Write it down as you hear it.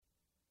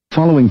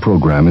Following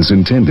program is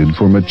intended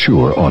for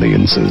mature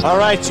audiences. All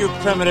right, you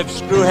primitive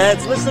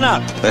screwheads, listen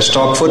up. Let's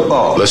talk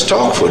football. Let's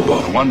talk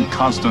football. One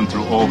constant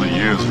through all the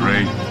years,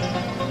 Ray,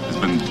 has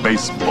been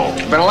baseball.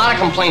 Been a lot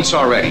of complaints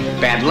already.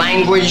 Bad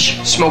language,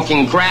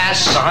 smoking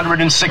grass.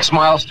 106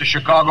 miles to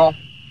Chicago.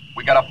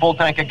 We got a full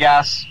tank of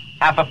gas,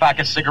 half a pack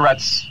of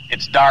cigarettes.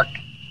 It's dark,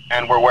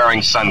 and we're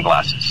wearing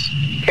sunglasses.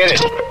 Hit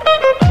it.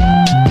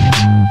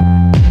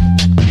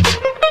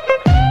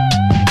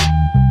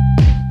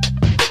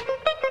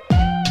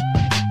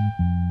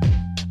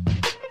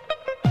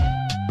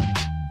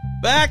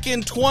 Back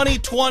in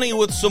 2020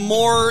 with some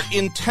more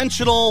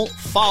intentional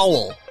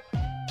foul.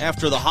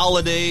 After the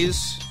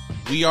holidays,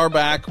 we are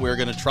back. We're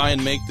going to try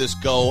and make this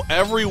go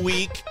every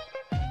week.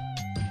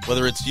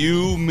 Whether it's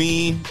you,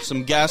 me,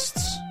 some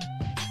guests,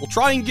 we'll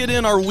try and get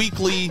in our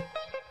weekly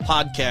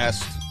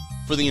podcast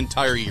for the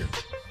entire year.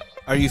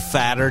 Are you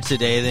fatter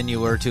today than you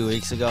were 2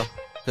 weeks ago?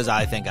 Because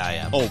I think I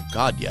am. Oh,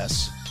 God,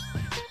 yes.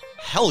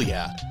 Hell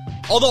yeah.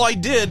 Although I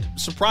did,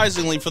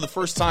 surprisingly, for the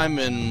first time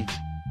in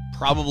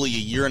probably a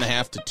year and a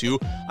half to two,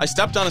 I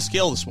stepped on a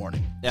scale this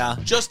morning. Yeah.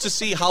 Just to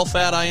see how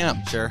fat I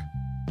am. Sure.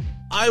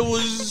 I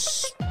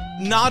was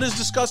not as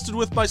disgusted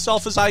with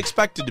myself as I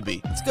expected to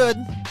be. It's good.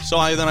 So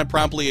I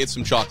promptly ate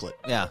some chocolate.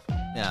 Yeah.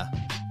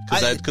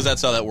 Because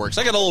that's how that works.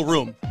 I got a little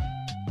room.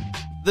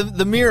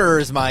 The mirror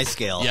is my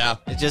scale. Yeah.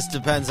 It just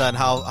depends on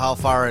how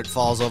far it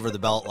falls over the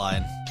belt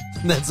line.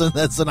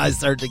 That's when I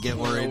start to get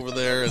worried. Over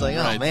there. It's like,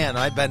 right. oh man,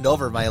 I bend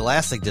over, my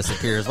elastic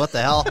disappears. What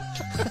the hell?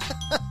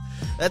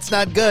 That's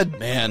not good.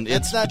 Man,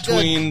 That's it's not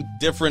between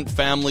different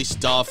family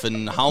stuff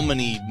and how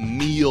many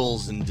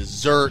meals and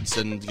desserts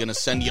and going to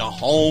send you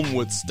home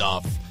with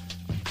stuff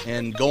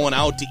and going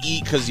out to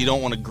eat because you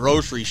don't want to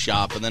grocery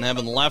shop and then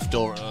having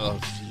leftover. Oh,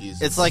 jeez.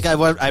 It's like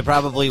I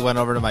probably went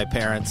over to my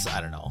parents,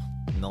 I don't know,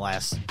 in the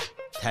last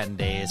 10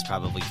 days,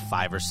 probably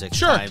 5 or 6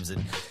 times.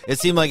 And it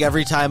seemed like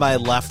every time I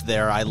left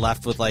there, I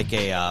left with like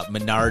a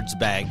Menards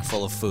bag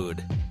full of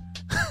food.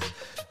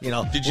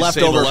 Did you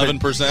save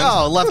 11%?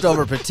 Oh,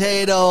 leftover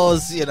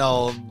potatoes,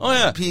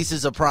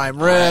 pieces of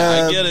prime rib.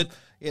 I get it.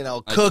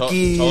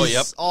 Cookies,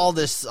 yep. all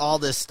this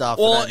stuff.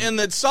 Well, and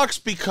that sucks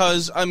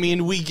because,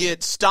 we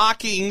get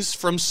stockings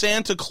from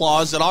Santa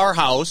Claus at our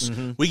house.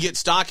 Mm-hmm. We get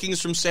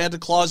stockings from Santa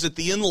Claus at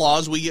the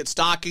in-laws. We get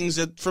stockings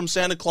from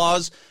Santa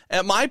Claus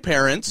at my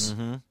parents'.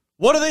 Mm-hmm.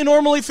 What are they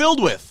normally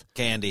filled with?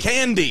 Candy.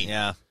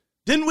 Yeah.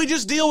 Didn't we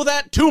just deal with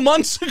that 2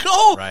 months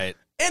ago? Right.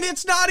 And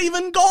it's not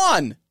even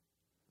gone.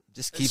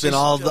 Just keeping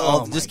all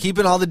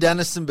the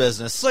dentists in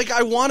business. It's like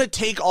I want to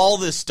take all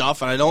this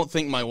stuff, and I don't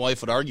think my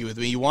wife would argue with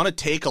me. You want to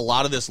take a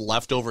lot of this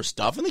leftover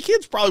stuff, and the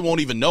kids probably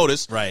won't even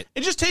notice. Right.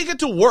 And just take it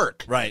to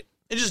work. Right.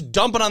 And just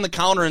dump it on the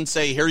counter and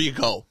say, here you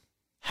go.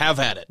 Have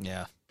at it.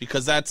 Yeah.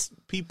 Because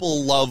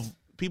people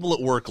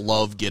at work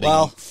love getting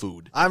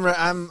food.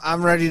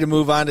 I'm ready to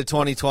move on to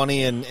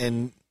 2020,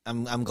 and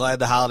I'm glad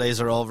the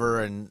holidays are over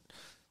and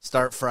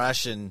start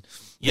fresh and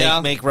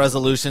make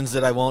resolutions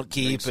that I won't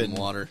keep. Drink some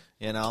water.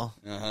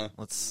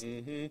 Let's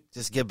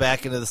just get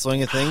back into the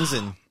swing of things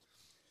and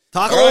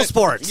talk a little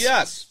sports.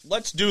 Yes,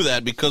 let's do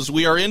that because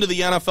we are into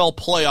the NFL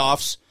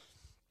playoffs.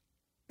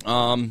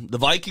 The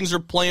Vikings are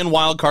playing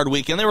wild card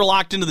weekend. They were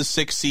locked into the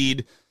 6th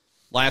seed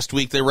last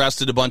week. They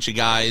rested a bunch of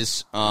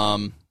guys.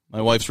 My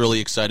wife's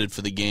really excited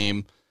for the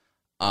game.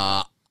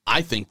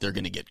 I think they're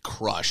going to get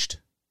crushed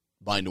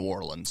by New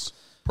Orleans.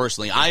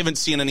 Personally, I haven't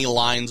seen any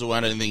lines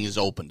when anything is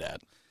opened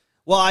at.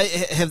 Well,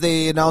 have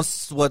they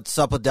announced what's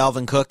up with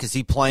Dalvin Cook? Is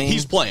he playing?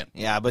 He's playing.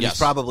 Yeah, but he's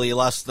probably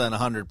less than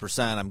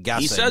 100%, I'm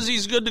guessing. He says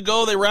he's good to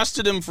go. They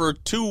rested him for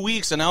 2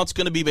 weeks, and now it's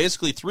going to be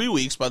basically 3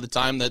 weeks by the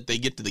time that they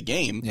get to the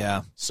game.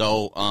 Yeah.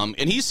 So,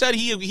 and he said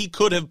he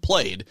could have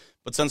played,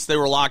 but since they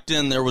were locked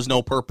in, there was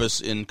no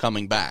purpose in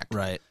coming back.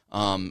 Right.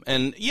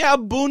 And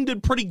Boone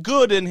did pretty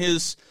good in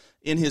his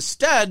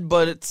stead,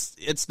 but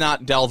it's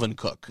not Dalvin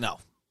Cook. No.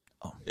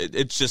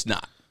 It's just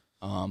not.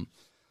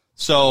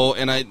 So,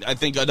 and I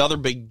think another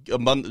big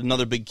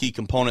key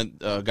component,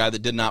 guy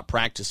that did not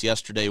practice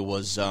yesterday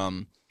was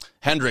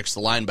Hendricks,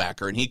 the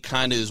linebacker, and he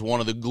kind of is one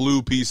of the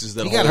glue pieces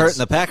that he got hurt in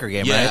the Packer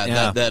game, right?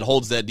 Yeah, that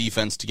holds that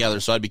defense together.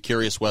 So I'd be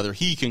curious whether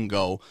he can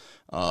go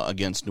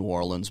against New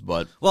Orleans.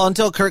 But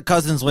until Kirk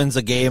Cousins wins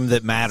a game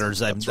that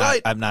matters, I'm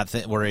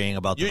not worrying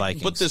about the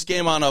Vikings. Put this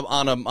game on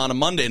a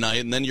Monday night,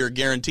 and then you're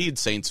guaranteed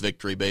Saints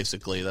victory.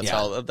 Basically, that's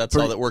how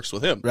that works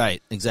with him.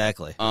 Right,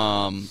 exactly.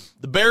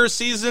 The Bears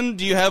season.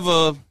 Do you have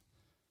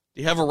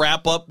a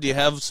wrap up? Do you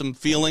have some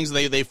feelings?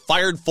 They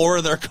fired 4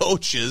 of their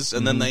coaches,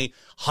 and then they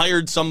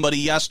hired somebody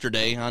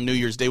yesterday on New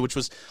Year's Day, which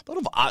was a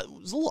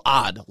little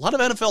odd. A lot of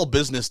NFL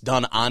business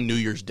done on New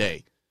Year's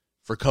Day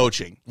for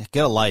coaching.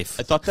 Get a life.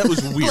 I thought that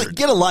was weird.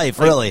 Get a life,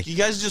 really. You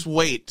guys just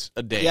wait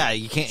a day. Yeah,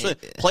 you can't. So,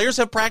 players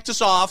have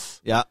practice off.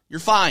 Yeah.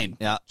 You're fine.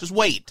 Yeah. Just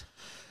wait.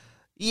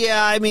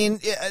 Yeah,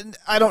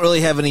 I don't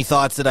really have any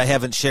thoughts that I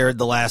haven't shared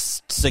the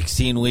last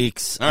 16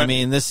 weeks. Right.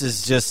 This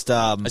is just...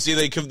 I see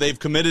they've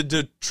committed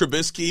to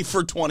Trubisky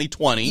for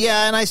 2020.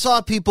 Yeah, and I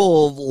saw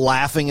people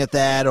laughing at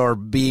that or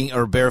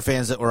Bear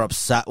fans that were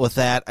upset with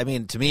that.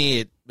 To me,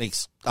 it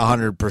makes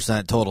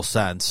 100% total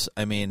sense.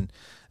 I mean,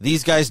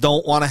 these guys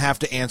don't want to have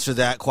to answer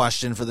that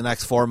question for the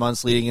next 4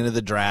 months leading into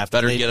the draft.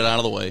 Better get it out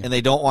of the way. And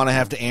they don't want to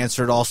have to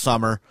answer it all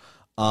summer.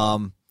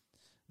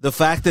 The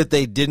fact that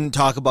they didn't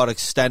talk about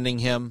extending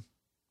him,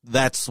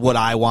 that's what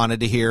I wanted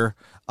to hear.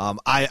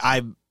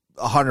 I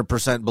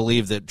 100%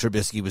 believe that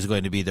Trubisky was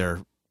going to be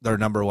their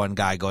number one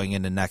guy going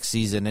into next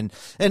season,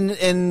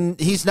 and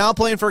he's now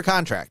playing for a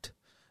contract.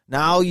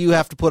 Now you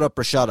have to put up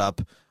or shut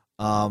up.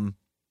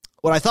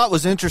 What I thought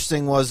was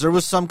interesting was there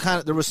was some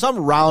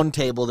round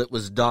table that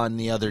was done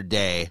the other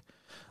day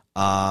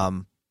that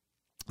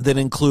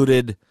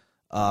included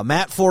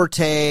Matt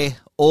Forte,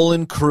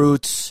 Olin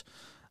Kreutz,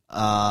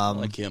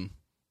 like him.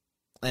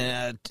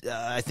 And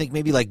I think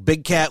maybe like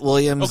Big Cat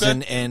Williams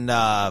and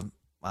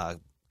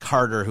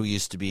Carter, who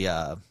used to be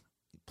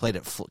played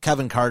at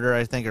Kevin Carter,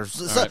 I think, or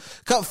right.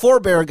 4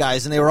 Bear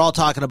guys, and they were all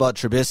talking about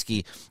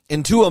Trubisky.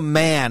 And to a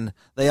man,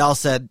 they all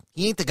said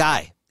he ain't the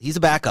guy. He's a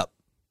backup.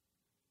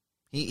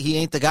 He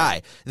ain't the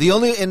guy. The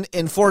only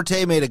and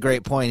Forte made a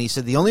great point. He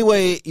said the only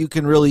way you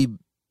can really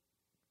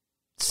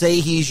say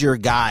he's your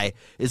guy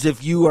is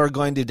if you are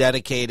going to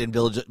dedicate and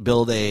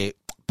build a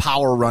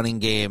power running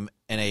game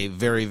and a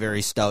very,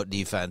 very stout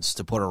defense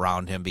to put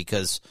around him,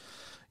 because,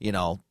 you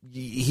know,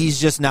 he's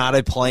just not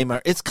a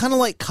playmaker. It's kind of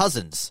like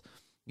Cousins.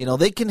 You know,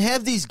 they can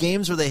have these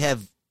games where they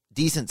have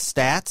decent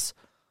stats,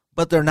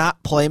 but they're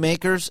not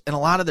playmakers, and a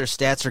lot of their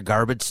stats are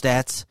garbage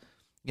stats.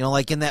 You know,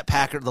 like in that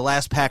the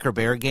last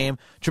Packer-Bear game,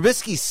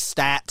 Trubisky's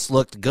stats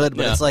looked good,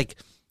 but it's like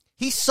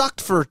he sucked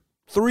for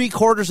 3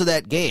 quarters of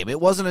that game. It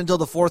wasn't until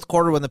the fourth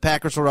quarter when the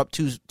Packers were up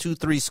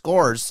 2-3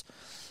 scores,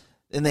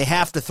 and they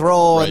have to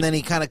throw, and then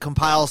he kind of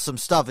compiles some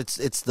stuff.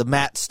 It's the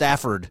Matt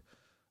Stafford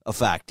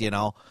effect, you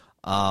know.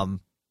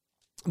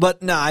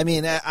 But no, I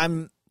mean,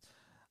 I'm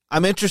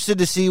interested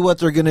to see what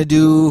they're going to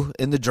do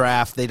in the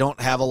draft. They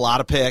don't have a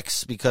lot of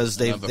picks because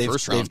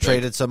they've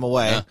traded some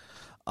away.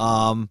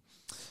 Yeah.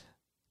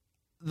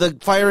 The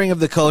firing of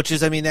the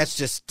coaches, I mean, that's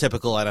just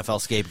typical NFL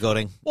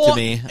scapegoating to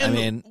me. I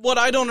mean, what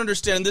I don't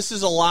understand, this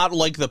is a lot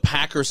like the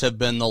Packers have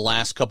been the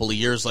last couple of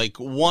years. Like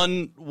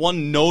one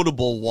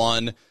notable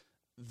one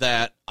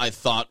that I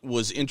thought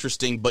was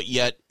interesting, but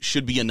yet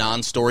should be a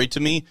non-story to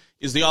me,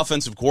 is the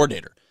offensive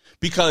coordinator.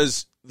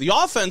 Because the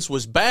offense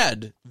was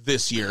bad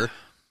this year,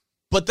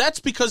 but that's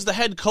because the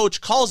head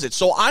coach calls it.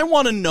 So I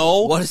want to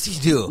know, what does he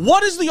do?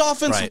 What does the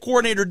offensive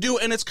coordinator do?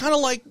 And it's kind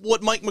of like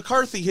what Mike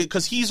McCarthy,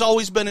 because he's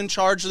always been in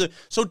charge of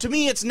so to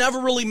me, it's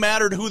never really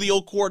mattered who the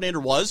old coordinator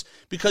was,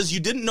 because you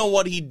didn't know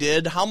what he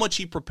did, how much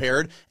he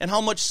prepared, and how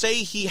much say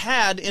he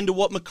had into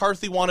what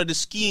McCarthy wanted to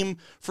scheme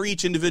for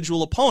each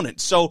individual opponent.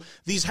 So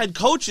these head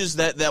coaches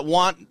that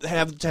want to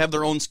have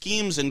their own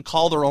schemes and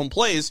call their own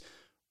plays,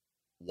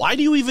 why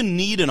do you even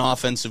need an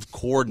offensive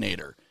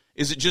coordinator?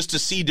 Is it just to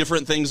see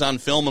different things on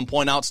film and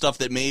point out stuff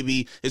that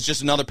maybe is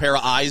just another pair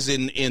of eyes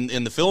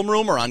in the film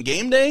room or on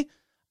game day?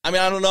 I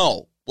mean, I don't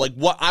know. Like,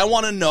 what I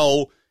want to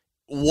know,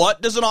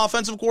 what does an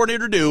offensive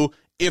coordinator do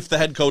if the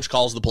head coach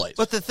calls the plays?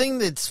 But the thing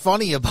that's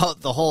funny about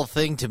the whole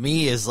thing to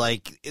me is,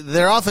 like,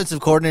 their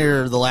offensive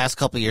coordinator the last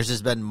couple of years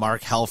has been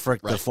Mark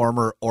Helfrich, the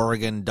former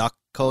Oregon Duck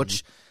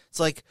coach. Mm-hmm. It's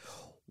like,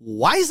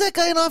 why is that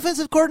guy an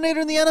offensive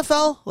coordinator in the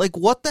NFL? Like,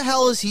 what the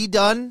hell has he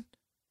done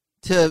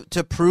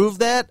to prove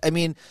that? I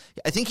mean,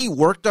 I think he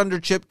worked under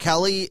Chip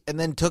Kelly and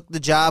then took the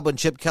job when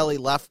Chip Kelly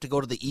left to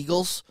go to the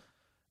Eagles,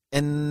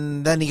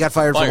 and then he got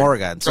fired from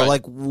Oregon. So,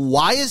 like,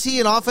 why is he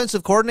an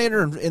offensive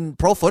coordinator in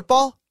pro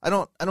football? I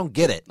don't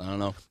get it. I don't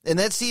know. And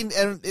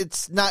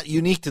it's not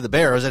unique to the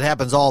Bears. It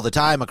happens all the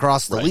time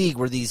across the league,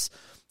 where these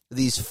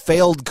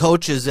failed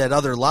coaches at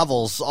other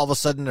levels all of a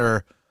sudden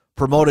are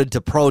promoted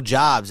to pro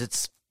jobs.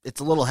 It's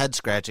a little head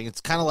scratching.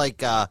 It's kind of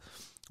like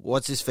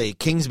what's his face,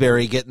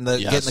 Kingsbury getting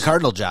the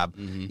Cardinal job.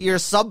 Mm-hmm. You're a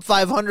sub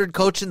 500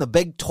 coach in the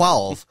Big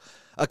 12,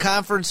 a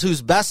conference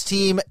whose best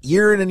team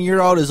year in and year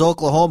out is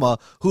Oklahoma,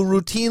 who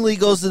routinely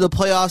goes to the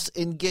playoffs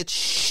and gets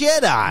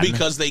shit on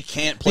because they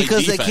can't play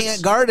defense. They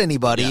can't guard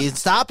anybody and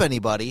stop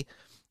anybody.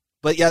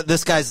 But yeah,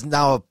 this guy's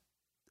now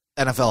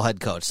an NFL head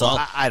coach, so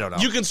I don't know.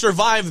 You can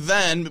survive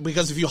then,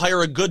 because if you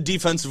hire a good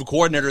defensive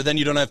coordinator, then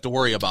you don't have to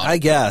worry about it. I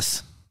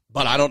guess.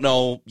 But I don't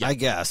know. I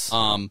guess.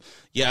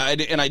 Yeah, I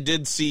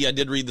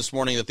did read this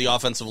morning that the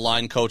offensive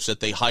line coach that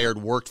they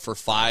hired worked for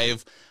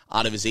 5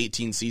 out of his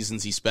 18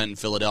 seasons he spent in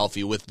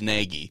Philadelphia with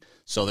Nagy.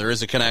 So there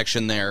is a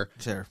connection there.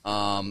 Sure.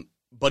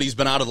 But he's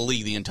been out of the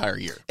league the entire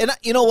year. And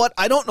you know what?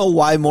 I don't know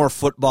why more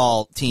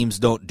football teams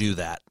don't do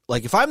that.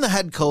 Like, if I'm the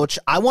head coach,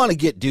 I want to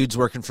get dudes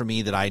working for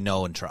me that I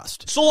know and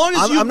trust. So long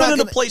as you've been in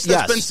a place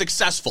that's been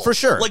successful. For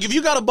sure. Like, if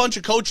you got a bunch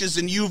of coaches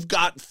and you've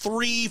got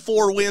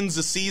 3-4 wins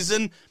a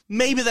season,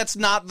 maybe that's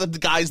not the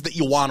guys that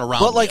you want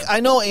around. But, like,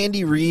 I know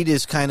Andy Reid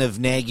is kind of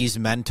Nagy's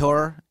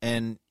mentor,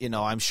 and, you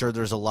know, I'm sure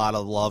there's a lot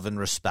of love and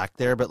respect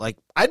there. But, like,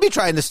 I'd be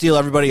trying to steal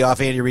everybody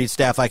off Andy Reid's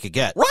staff I could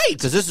get. Right.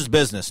 Because this is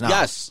business now.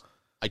 Yes.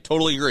 I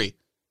totally agree.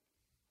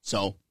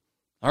 So,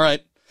 all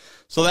right.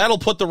 So that'll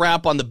put the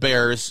wrap on the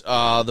Bears.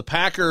 The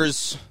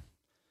Packers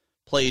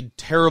played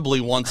terribly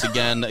once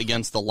again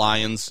against the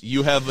Lions.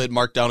 You have it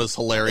marked down as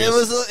hilarious.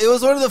 It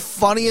was one of the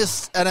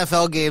funniest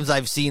NFL games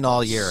I've seen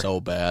all year.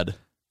 So bad.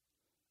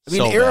 I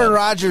mean, Aaron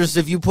Rodgers,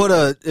 if you put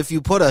a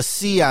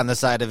C on the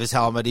side of his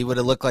helmet, he would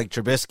have looked like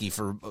Trubisky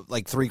for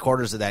like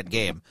 3/4 of that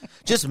game.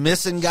 Just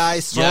missing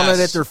guys, throwing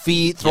it at their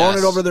feet, throwing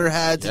it over their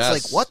heads. It's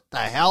like, what the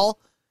hell?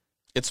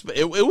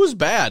 It was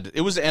bad.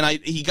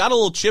 He got a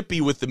little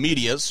chippy with the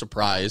media,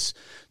 surprise,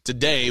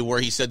 today, where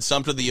he said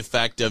something to the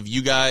effect of,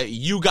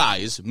 you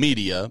guys,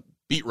 media,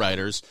 beat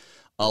writers,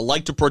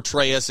 like to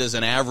portray us as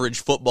an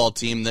average football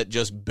team that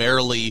just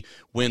barely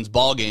wins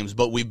ball games,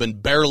 but we've been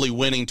barely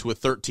winning to a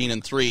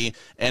 13-3,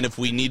 and if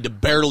we need to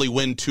barely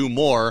win 2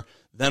 more,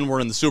 then we're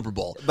in the Super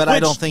Bowl. But I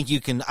just don't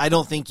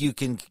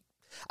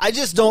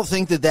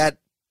think that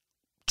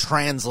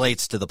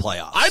translates to the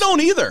playoffs. I don't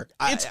either.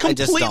 It's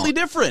completely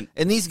different.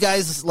 And these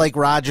guys like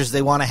Rodgers,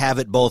 they want to have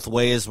it both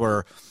ways,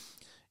 where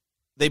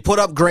they put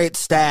up great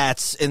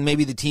stats and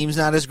maybe the team's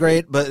not as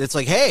great, but it's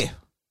like, hey,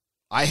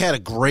 I had a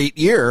great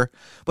year.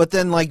 But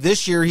then like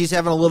this year, he's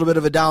having a little bit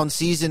of a down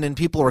season and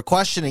people are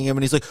questioning him,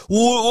 and he's like,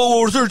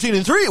 whoa, we're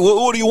 13-3.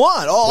 What do you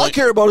want? All I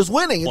care about is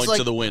winning. Point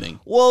to the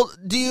winning. Well,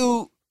 do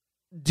you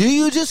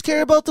just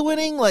care about the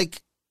winning?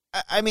 Like,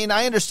 I mean,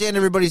 I understand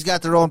everybody's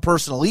got their own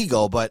personal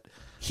ego, but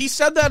he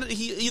said that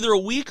either a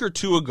week or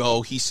 2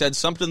 ago, he said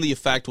something to the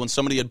effect when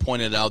somebody had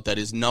pointed out that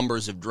his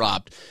numbers have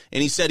dropped.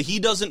 And he said he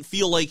doesn't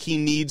feel like he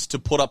needs to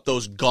put up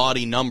those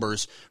gaudy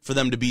numbers for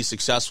them to be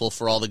successful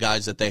for all the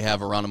guys that they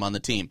have around him on the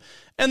team.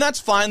 And that's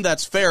fine,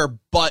 that's fair,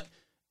 but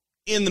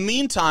in the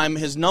meantime,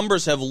 his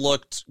numbers have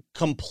looked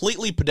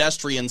completely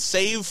pedestrian,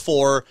 save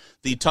for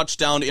the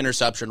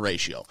touchdown-to-interception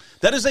ratio.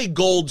 That is a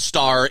gold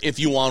star if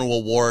you want to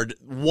award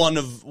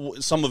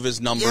some of his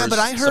numbers. Yeah, but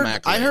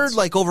I heard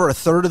like over a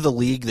third of the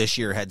league this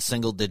year had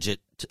single-digit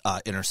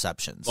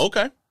interceptions.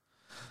 Okay.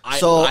 I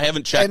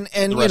haven't checked.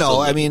 And you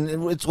know, I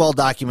mean, it's well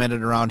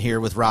documented around here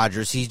with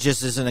Rodgers. He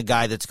just isn't a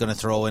guy that's going to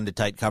throw into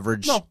tight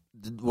coverage. No.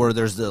 Where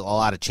there's a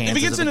lot of chances.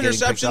 If he gets an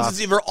interception, it's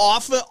either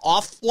off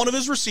one of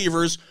his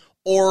receivers,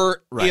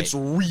 or it's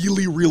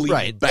really,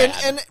 really bad.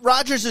 And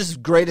Rodgers'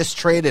 greatest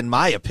trait, in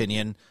my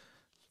opinion,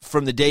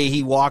 from the day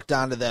he walked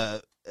onto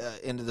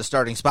into the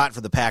starting spot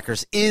for the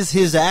Packers, is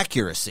his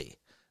accuracy.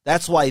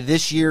 That's why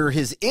this year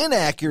his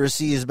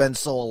inaccuracy has been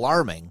so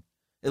alarming,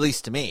 at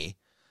least to me.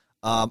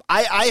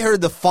 I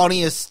heard the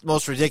funniest,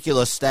 most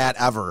ridiculous stat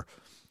ever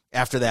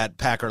after that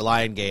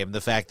Packer-Lion game,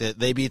 the fact that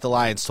they beat the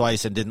Lions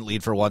twice and didn't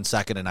lead for 1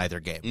 second in either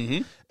game.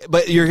 Mm-hmm.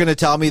 But you're going to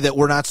tell me that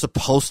we're not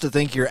supposed to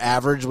think you're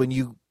average when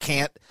you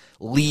can't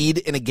lead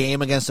in a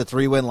game against a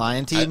 3-win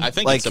Lion team? I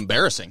think it's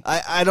embarrassing.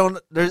 I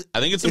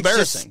think it's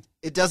embarrassing.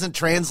 It doesn't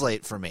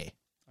translate for me.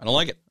 I don't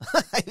like it.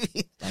 I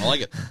don't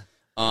like it.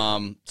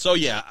 So,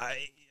 yeah,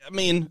 I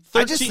mean,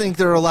 13... I just think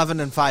they're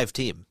 11-5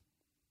 team.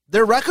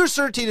 Their record's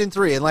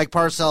 13-3, and like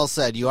Parcells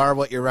said, you are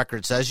what your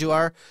record says you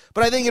are.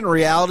 But I think in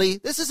reality,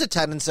 this is a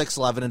 10-6,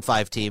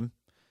 11-5 team.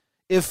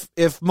 If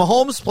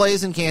Mahomes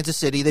plays in Kansas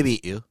City, they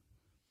beat you.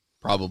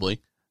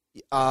 Probably.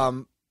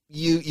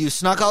 You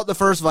snuck out the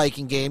first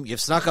Viking game.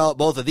 You've snuck out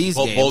both of these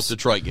games. Both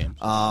Detroit games.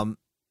 I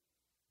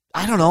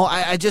don't know.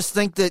 I just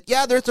think that,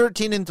 yeah, they're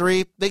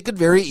 13-3. They could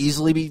very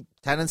easily be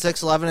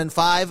 10-6,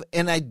 11-5,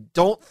 and I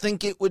don't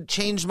think it would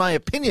change my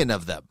opinion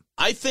of them.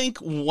 I think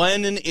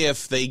when and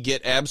if they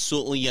get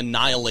absolutely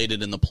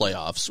annihilated in the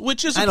playoffs,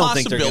 which is a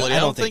possibility.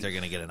 I don't think they're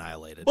going to get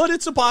annihilated. But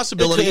it's a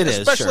possibility,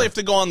 especially sure. if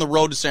they go on the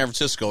road to San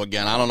Francisco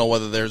again. I don't know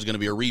whether there's going to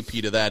be a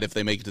repeat of that if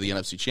they make it to the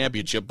NFC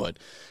Championship, but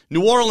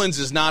New Orleans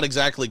is not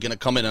exactly going to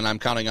come in, and I'm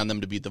counting on them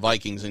to beat the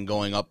Vikings and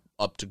going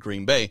up to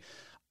Green Bay.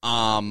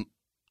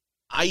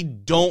 I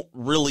don't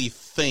really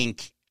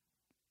think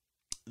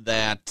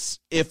that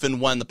if and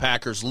when the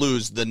Packers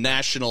lose, the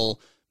national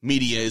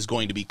media is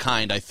going to be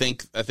kind. I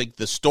think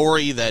the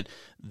story that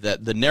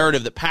the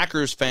narrative that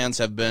Packers fans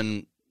have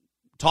been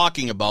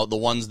talking about, the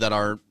ones that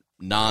are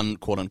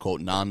quote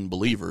unquote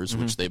non-believers,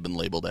 which they've been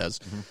labeled as,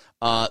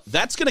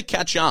 that's going to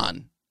catch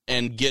on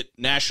and get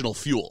national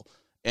fuel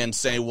and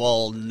say,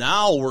 well,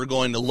 now we're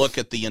going to look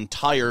at the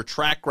entire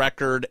track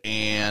record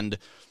and,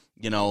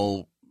 you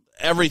know,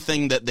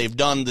 everything that they've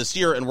done this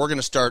year, and we're going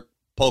to start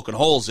poking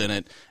holes in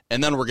it,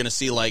 and then we're going to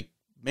see, like,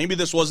 maybe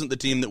this wasn't the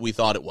team that we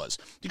thought it was.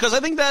 Because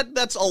I think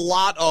that's a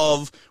lot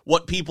of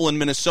what people in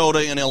Minnesota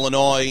and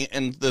Illinois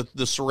and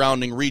the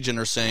surrounding region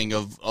are saying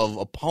of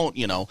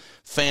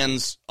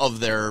fans of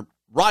their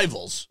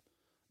rivals.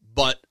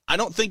 But I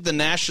don't think the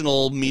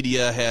national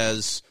media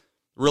has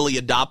really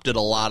adopted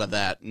a lot of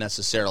that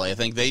necessarily. I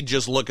think they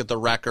just look at the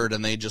record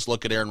and they just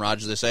look at Aaron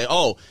Rodgers. They say,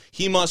 oh,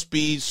 he must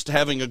be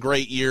having a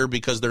great year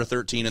because they're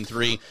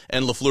 13-3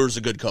 and LaFleur's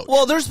a good coach.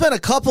 Well, there's been a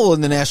couple in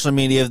the national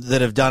media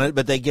that have done it,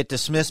 but they get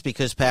dismissed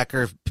because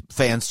Packer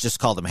fans just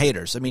call them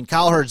haters. I mean,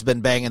 Cowherd's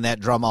been banging that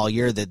drum all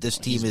year that this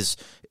team is...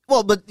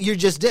 Well, but you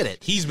just did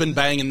it. He's been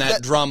banging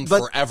that drum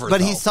forever,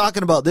 But he's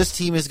talking about this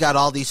team has got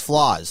all these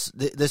flaws.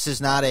 This is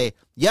not a...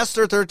 Yes,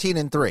 they're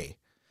 13-3.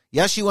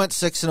 Yes, you went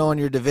 6-0 in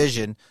your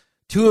division.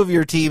 2 of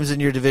your teams in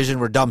your division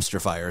were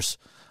dumpster fires.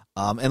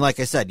 And like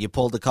I said, you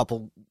pulled a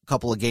couple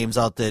of games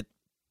out that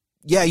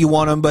yeah, you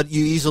won them, but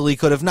you easily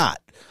could have not.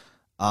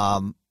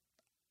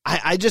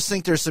 I just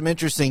think there's some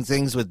interesting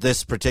things with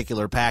this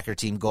particular Packer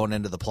team going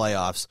into the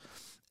playoffs.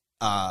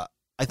 I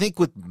think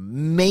with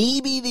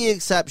maybe the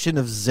exception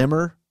of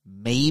Zimmer,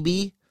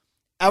 maybe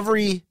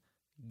every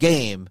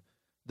game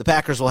the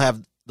Packers will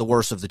have the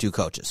worst of the two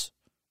coaches.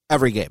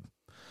 Every game.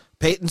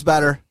 Peyton's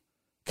better,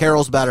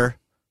 Carroll's better,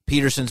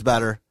 Peterson's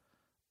better,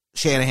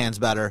 Shanahan's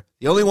better.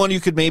 The only one you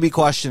could maybe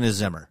question is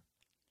Zimmer.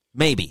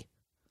 Maybe.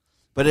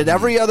 But at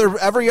every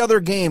other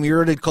game,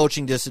 you're at a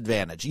coaching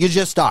disadvantage. You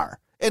just are.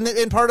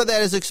 And part of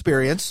that is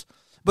experience,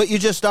 but you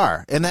just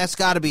are. And that's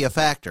got to be a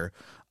factor.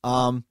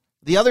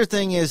 The other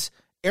thing is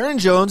Aaron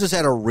Jones has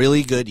had a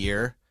really good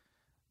year,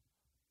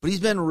 but he's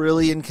been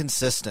really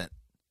inconsistent.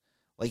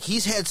 Like,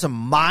 he's had some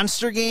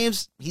monster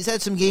games. He's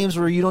had some games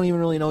where you don't even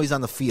really know he's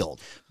on the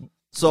field.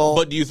 So,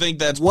 but do you think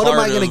that's what am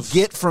I going to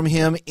get from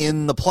him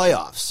in the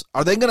playoffs?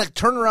 Are they going to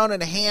turn around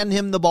and hand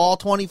him the ball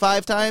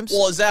 25 times?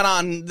 Well, is that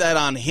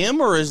on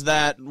him, or is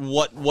that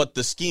what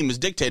the scheme is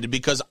dictated?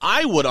 Because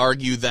I would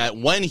argue that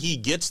when he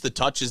gets the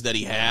touches that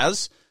he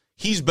has,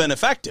 he's been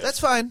effective. That's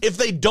fine. If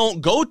they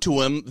don't go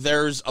to him,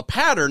 there's a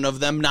pattern of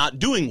them not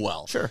doing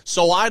well. Sure.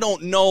 So I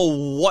don't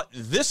know what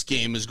this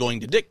game is going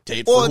to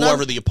dictate for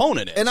whoever the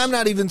opponent is. And I'm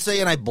not even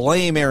saying I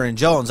blame Aaron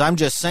Jones. I'm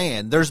just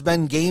saying there's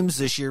been games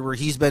this year where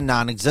he's been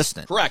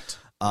non-existent. Correct.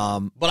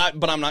 But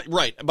I'm not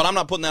right. But I'm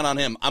not putting that on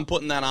him. I'm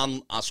putting that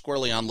on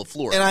squarely on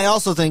LaFleur. And I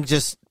also think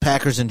just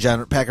Packer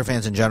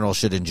fans in general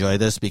should enjoy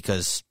this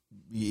because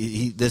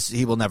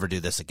he will never do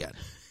this again.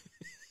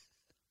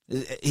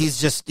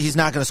 He's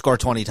not going to score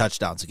 20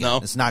 touchdowns again. No.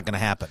 It's not going to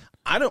happen.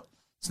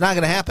 It's not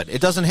going to happen.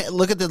 It doesn't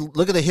look at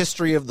the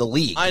history of the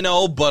league. I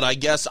know, but I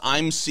guess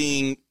I'm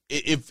seeing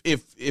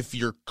if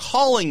you're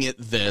calling it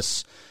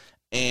this,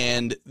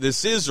 and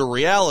this is a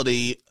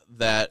reality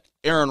that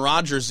Aaron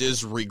Rodgers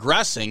is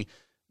regressing,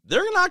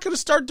 they're not going to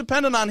start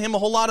depending on him a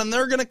whole lot, and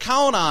they're going to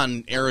count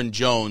on Aaron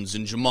Jones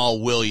and Jamal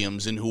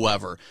Williams and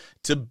whoever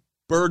to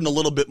burden a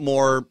little bit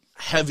more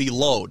heavy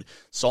load.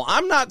 So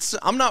I'm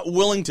not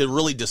willing to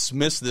really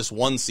dismiss this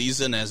one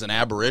season as an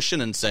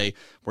aberration and say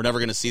we're never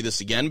going to see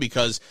this again,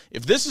 because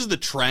if this is the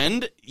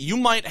trend, you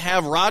might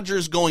have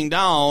Rodgers going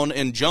down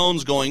and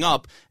Jones going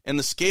up, and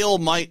the scale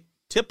might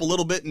tip a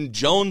little bit in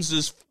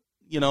Jones's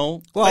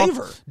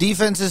favor.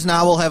 Defenses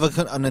now will have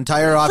an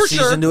entire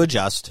offseason to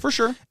adjust. For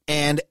sure.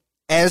 And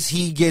as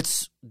he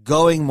gets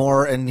going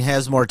more and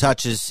has more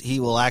touches, he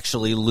will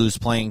actually lose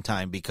playing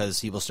time because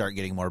he will start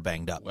getting more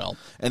banged up. Well,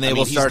 and they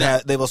will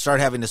start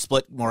having to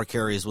split more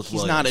carries with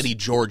Williams. He's not Eddie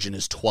George in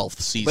his 12th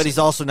season. But he's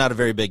also not a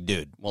very big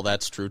dude. Well,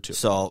 that's true too.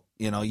 So,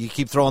 you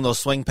keep throwing those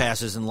swing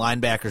passes and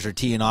linebackers are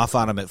teeing off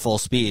on him at full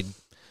speed.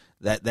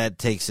 That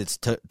takes its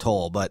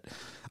toll. But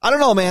I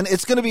don't know, man.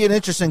 It's going to be an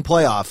interesting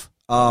playoff.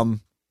 The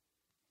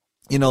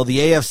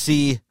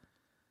AFC,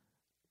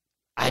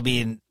 I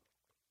mean,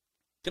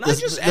 can I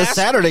just ask? The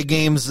Saturday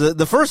games,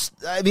 the first,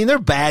 I mean, they're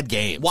bad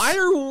games. Why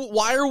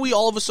are we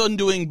all of a sudden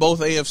doing both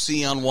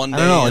AFC on one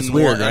day it's and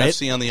weird, right?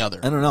 NFC on the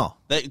other? I don't know.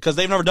 Because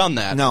they've never done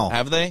that. No.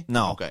 Have they?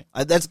 No. Okay.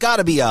 That's got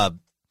to be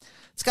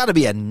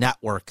a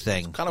network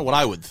thing. Kind of what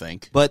I would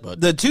think. But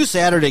the two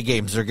Saturday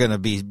games are going to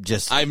be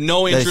just, I have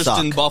no interest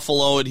suck. in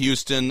Buffalo at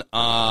Houston.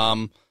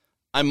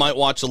 I might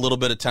watch a little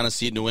bit of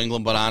Tennessee at New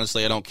England, but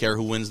honestly, I don't care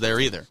who wins there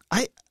either.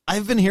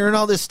 I've been hearing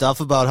all this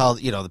stuff about how,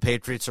 the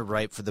Patriots are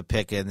ripe for the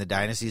pick and the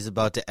dynasty's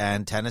about to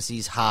end.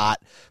 Tennessee's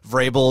hot.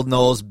 Vrabel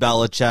knows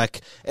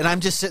Belichick. And I'm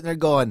just sitting there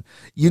going,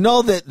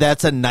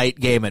 that's a night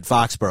game at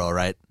Foxborough,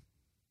 right?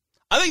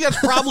 I think that's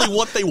probably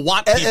what they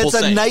want people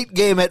saying. It's a night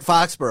game at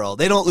Foxborough.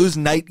 They don't lose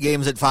night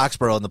games at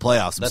Foxborough in the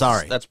playoffs.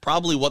 Sorry. That's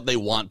probably what they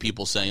want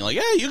people saying. Like,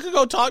 hey, you can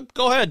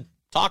go ahead.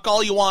 Talk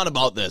all you want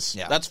about this.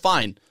 Yeah. That's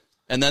fine.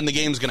 And then the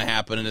game's going to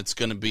happen, and it's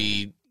going to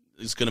be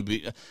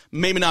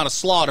maybe not a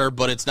slaughter,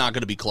 but it's not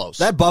going to be close.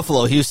 That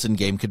Buffalo-Houston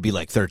game could be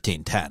like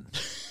 13-10.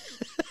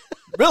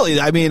 Really,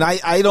 I mean,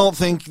 I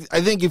think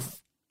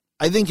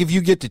if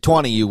you get to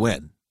 20, you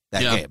win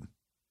that game.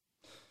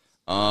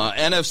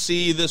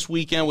 NFC this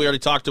weekend, we already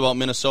talked about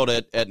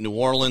Minnesota at New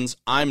Orleans.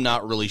 I'm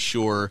not really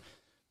sure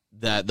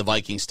that the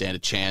Vikings stand a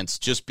chance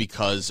just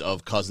because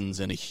of Cousins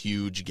in a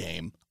huge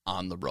game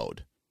on the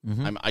road.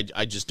 Mm-hmm.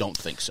 I just don't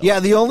think so. Yeah,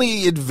 the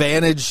only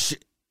advantage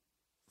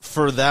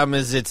for them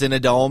is it's in a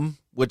dome,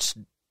 which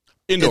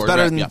Indoors, it's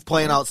better right? than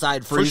playing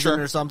outside freezing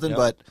or something,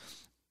 but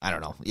I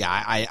don't know. Yeah,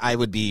 I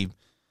would be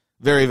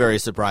very, very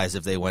surprised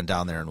if they went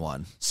down there and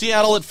won.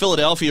 Seattle at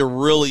Philadelphia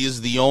really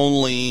is the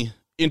only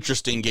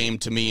interesting game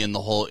to me in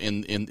the whole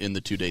in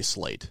the 2-day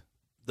slate.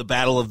 The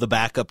battle of the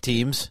backup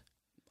teams.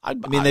 I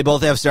mean, they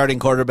both have starting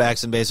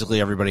quarterbacks, and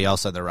basically everybody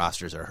else on their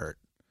rosters are hurt.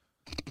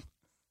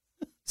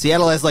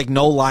 Seattle has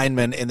no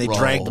linemen, and they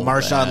dragged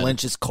Marshawn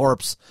Lynch's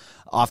corpse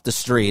off the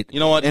street.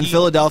 You know what? And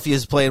Philadelphia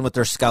is playing with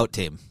their scout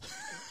team.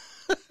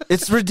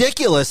 It's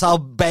ridiculous how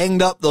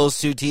banged up those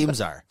two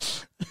teams are.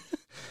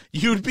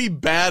 You'd be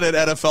bad at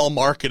NFL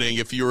marketing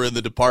if you were in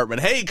the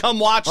department. Hey, come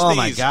watch these. Oh,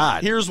 my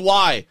God. Here's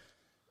why.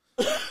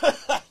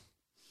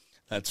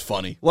 That's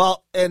funny.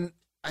 Well, and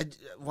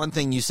one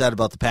thing you said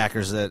about the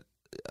Packers that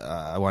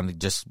I want to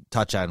just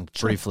touch on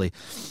briefly.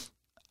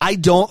 I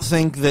don't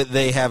think that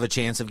they have a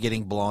chance of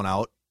getting blown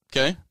out.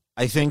 Okay.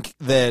 I think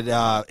that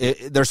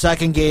their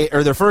second game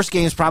or their first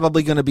game is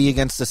probably going to be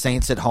against the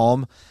Saints at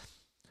home.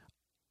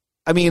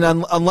 I mean,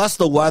 unless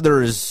the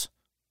weather is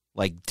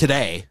like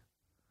today,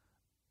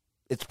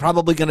 it's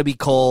probably going to be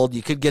cold.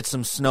 You could get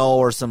some snow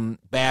or some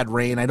bad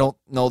rain. I don't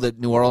know that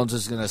New Orleans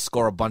is going to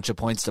score a bunch of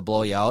points to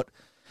blow you out.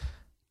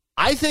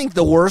 I think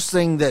the worst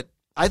thing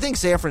I think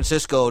San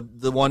Francisco,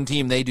 the one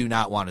team they do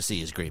not want to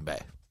see is Green Bay.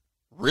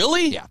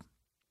 Really? Yeah.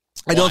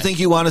 I don't think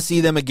you want to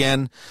see them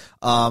again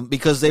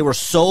because they were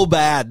so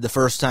bad the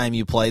first time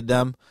you played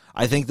them.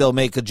 I think they'll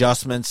make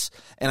adjustments.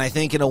 And I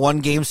think in a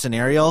one-game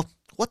scenario,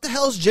 what the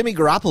hell is Jimmy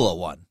Garoppolo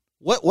won?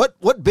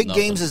 What big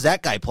Nothing. games has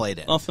that guy played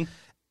in? Nothing.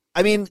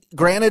 I mean,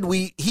 granted,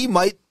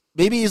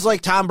 maybe he's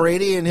like Tom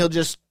Brady and he'll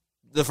just,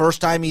 the first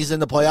time he's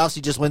in the playoffs,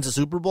 he just wins a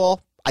Super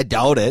Bowl. I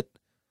doubt it.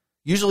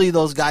 Usually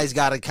those guys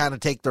got to kind of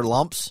take their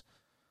lumps.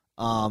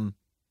 I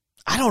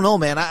don't know,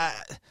 man.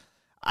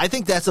 I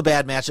think that's a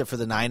bad matchup for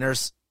the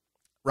Niners.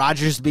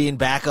 Rodgers being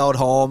back out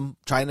home,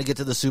 trying to get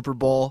to the Super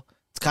Bowl.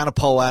 It's kind of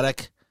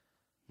poetic.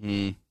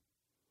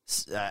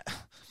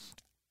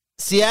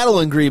 Seattle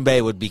and Green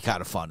Bay would be kind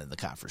of fun in the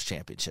conference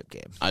championship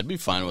game. I'd be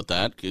fine with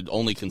that,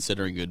 only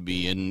considering it'd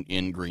be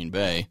in Green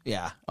Bay.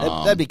 Yeah,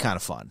 that'd be kind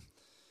of fun.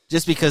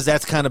 Just because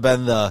that's kind of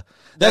been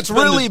that's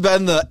really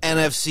been the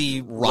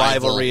NFC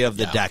rivalry of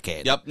the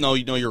decade. Yep. No,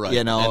 you're right.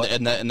 You know,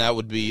 and that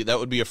would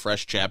be a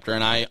fresh chapter.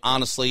 And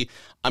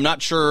I'm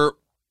not sure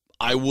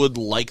I would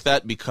like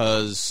that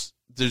because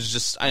there's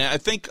just I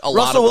think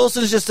Russell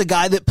Wilson's just a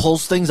guy that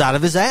pulls things out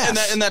of his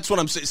ass, and that's what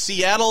I'm saying.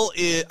 Seattle,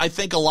 I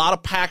think a lot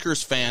of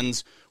Packers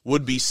fans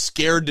would be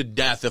scared to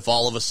death if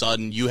all of a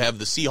sudden you have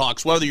the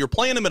Seahawks, whether you're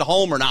playing them at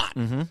home or not.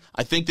 Mm-hmm.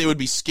 I think they would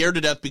be scared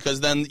to death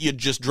because then it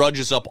just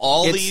drudges up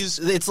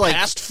it's like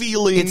past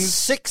feelings.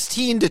 It's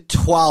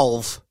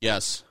 16-12.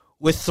 Yes.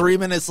 With 3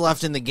 minutes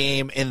left in the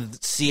game, and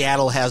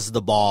Seattle has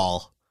the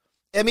ball.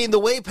 I mean, the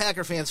way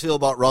Packer fans feel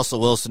about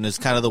Russell Wilson is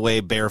kind of the way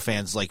Bear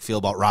fans feel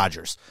about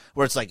Rodgers,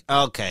 where it's like,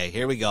 okay,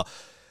 here we go.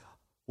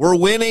 We're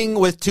winning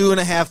with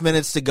 2.5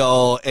 minutes to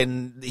go,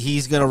 and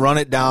he's going to run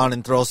it down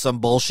and throw some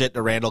bullshit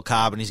to Randall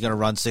Cobb, and he's going to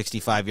run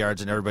 65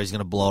 yards, and everybody's going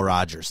to blow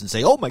Rodgers and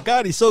say, oh, my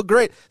God, he's so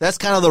great. That's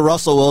kind of the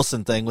Russell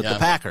Wilson thing with the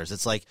Packers.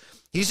 It's like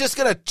he's just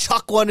going to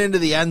chuck one into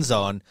the end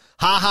zone.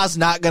 Ha-ha's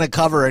not going to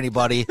cover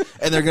anybody,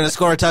 and they're going to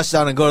score a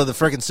touchdown and go to the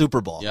freaking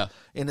Super Bowl. Yeah.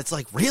 And it's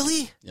like,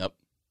 really? Yep.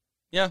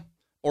 Yeah.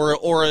 Or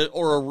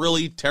a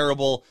really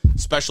terrible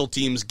special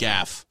teams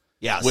gaffe.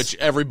 Yes. Which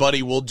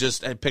everybody will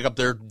just pick up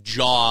their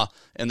jaw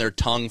and their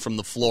tongue from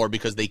the floor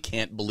because they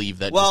can't believe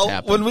that just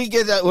happened.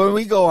 When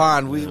we go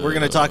on, we're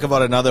going to talk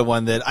about another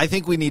one that I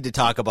think we need to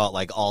talk about,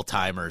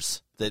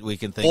 all-timers that we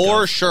can think of.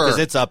 For sure. Because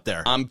it's up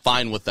there. I'm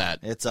fine with that.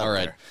 It's up all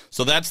right. there.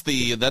 So that's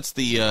the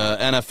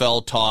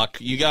NFL talk.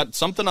 You got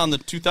something on the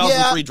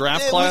 2003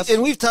 draft class?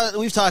 And we've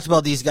talked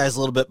about these guys a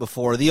little bit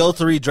before. The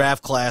 2003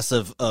 draft class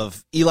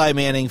of Eli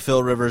Manning,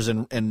 Phil Rivers,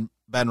 and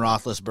Ben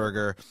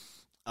Roethlisberger.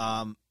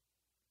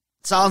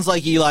 Sounds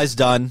like Eli's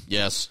done.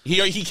 Yes.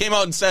 He came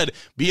out and said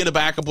being a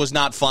backup was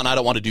not fun. I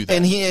don't want to do that.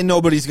 And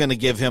nobody's going to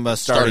give him a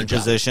starting job.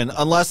 position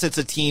unless it's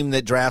a team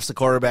that drafts a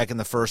quarterback in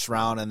the first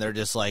round and they're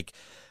just like,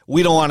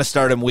 we don't want to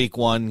start him week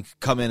one,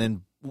 come in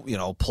and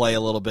play a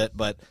little bit,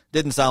 but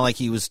didn't sound like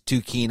he was too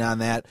keen on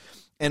that.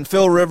 And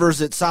Phil Rivers,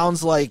 it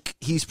sounds like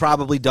he's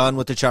probably done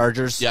with the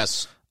Chargers.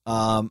 Yes.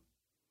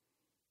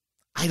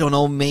 I don't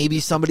know, maybe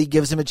somebody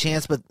gives him a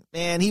chance, but,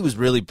 man, he was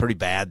really pretty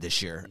bad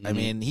this year. Mm-hmm. I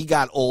mean, he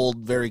got old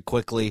very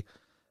quickly.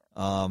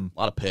 A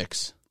lot of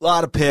picks. A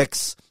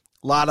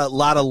lot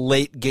of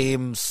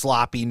late-game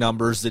sloppy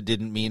numbers that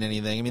didn't mean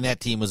anything. I mean, that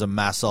team was a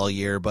mess all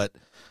year, but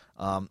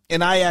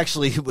and I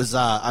actually was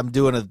I'm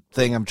doing a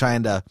thing. I'm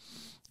trying to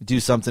do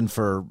something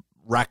for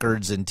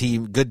records and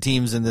good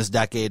teams in this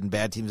decade and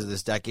bad teams in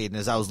this decade, and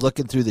as I was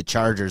looking through the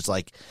Chargers,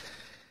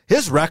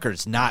 his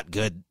record's not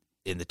good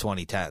in the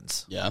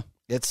 2010s. Yeah.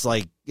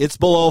 It's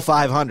below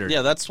 500.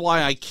 Yeah, that's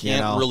why I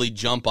can't really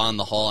jump on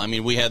the Hall. I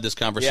mean, we had this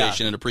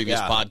conversation in a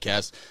previous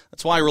podcast.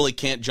 That's why I really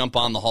can't jump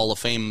on the Hall of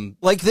Fame.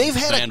 They've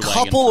had a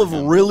couple of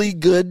really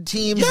good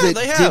teams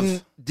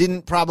that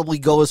didn't probably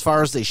go as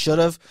far as they should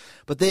have.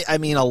 But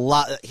a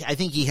lot. I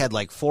think he had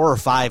 4 or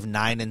 5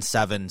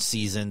 9-7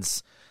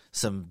 seasons.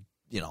 Some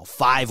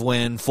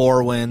 5-win,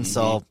 4-win. Mm-hmm.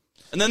 So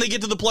and then they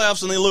get to the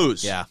playoffs and they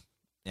lose. Yeah.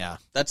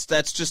 That's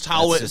just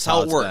how it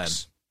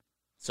works. Been.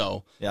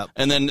 So, yep.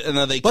 and then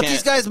they can't. But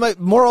these guys,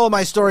 moral of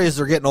my story is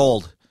they're getting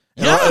old.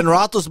 And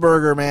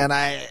Roethlisberger, man,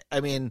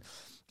 I mean,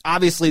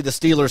 obviously the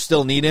Steelers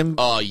still need him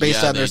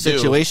based on their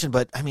situation.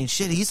 But, I mean,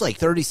 shit, he's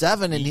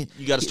 37, and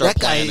you got to start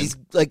planning.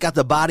 That guy, he's got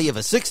the body of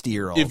a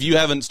 60-year-old. If you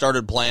haven't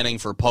started planning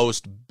for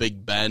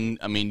post-Big Ben,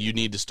 I mean, you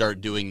need to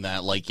start doing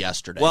that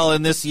yesterday. Well,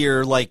 in this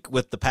year,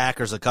 with the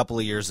Packers a couple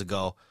of years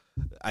ago,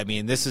 I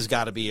mean, this has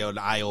got to be an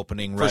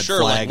eye-opening red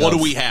flag. What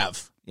do we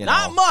have?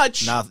 Not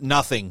much.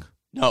 Nothing.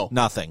 No.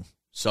 Nothing.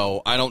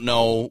 So I don't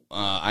know.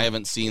 I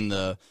haven't seen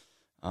the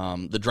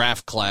the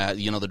draft class,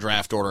 the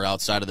draft order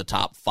outside of the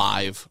top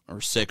 5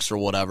 or 6 or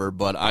whatever.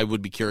 But I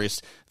would be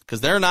curious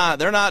because they're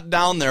not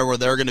down there where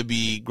they're going to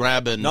be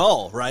grabbing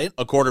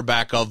a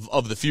quarterback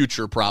of the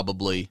future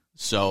probably.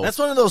 So that's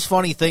one of those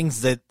funny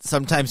things that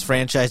sometimes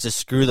franchises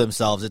screw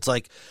themselves. It's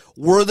like,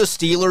 we're the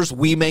Steelers,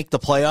 we make the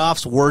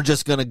playoffs, we're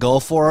just going to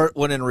go for it,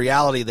 when in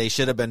reality they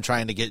should have been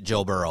trying to get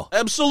Joe Burrow.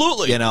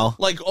 Absolutely.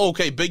 Like,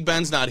 okay, Big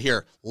Ben's not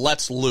here.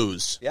 Let's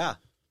lose. Yeah.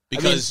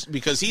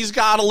 Because he's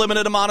got a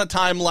limited amount of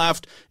time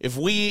left. If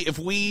we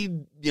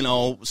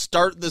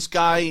start this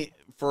guy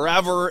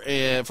forever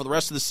for the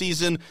rest of the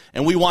season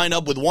and we wind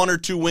up with 1 or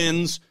 2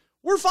 wins,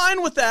 we're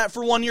fine with that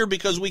for 1 year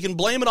because we can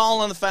blame it all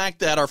on the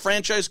fact that our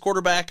franchise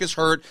quarterback is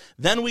hurt.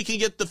 Then we can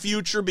get the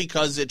future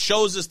because it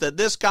shows us that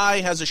this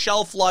guy has a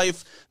shelf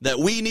life that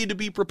we need to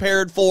be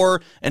prepared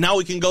for, and now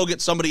we can go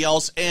get somebody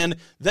else. And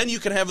then you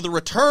can have the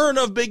return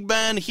of Big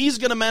Ben. He's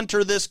going to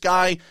mentor this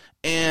guy,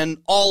 and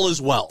all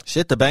is well.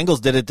 Shit, the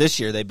Bengals did it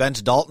this year. They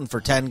benched Dalton for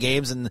 10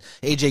 games, and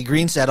A.J.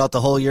 Green sat out the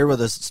whole year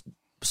with a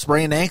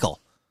sprained ankle.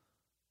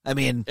 But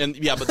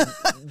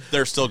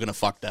they're still going to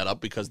fuck that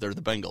up because they're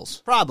the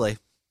Bengals. Probably.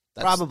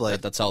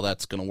 That's how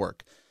that's going to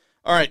work.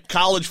 All right,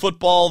 college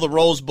football, the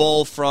Rose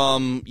Bowl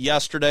from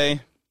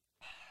yesterday.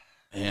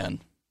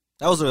 Man,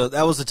 that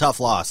was a tough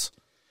loss.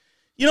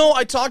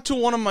 I talked to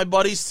one of my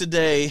buddies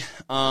today,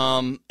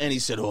 and he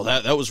said, "Oh,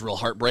 that was a real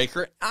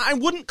heartbreaker." I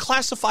wouldn't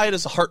classify it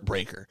as a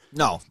heartbreaker.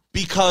 No,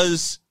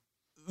 because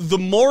the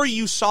more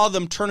you saw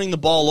them turning the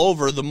ball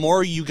over, the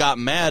more you got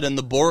mad, and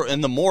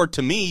the more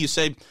to me you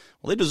say,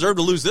 well, they deserve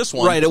to lose this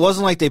one. Right. It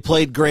wasn't like they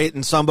played great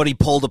and somebody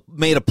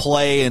made a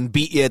play and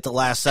beat you at the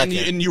last second.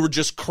 And you were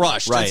just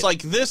crushed. Right. It's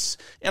like this,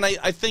 and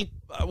I think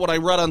what I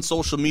read on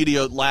social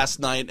media last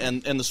night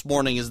and this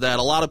morning is that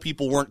a lot of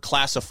people weren't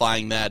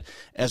classifying that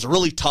as a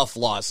really tough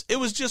loss. It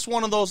was just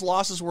one of those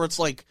losses where it's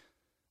like,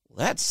 well,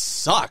 that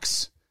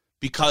sucks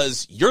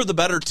because you're the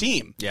better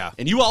team. Yeah.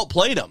 And you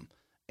outplayed them.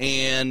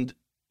 And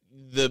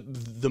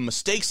the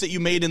mistakes that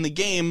you made in the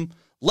game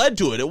led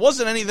to it. It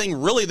wasn't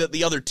anything really that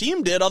the other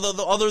team did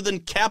other than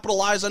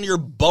capitalize on your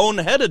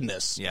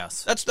boneheadedness.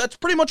 Yes. That's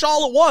pretty much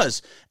all it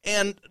was.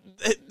 And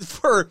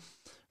for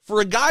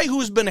a guy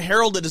who's been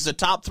heralded as a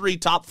top 3,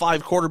 top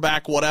 5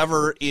 quarterback,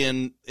 whatever,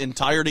 in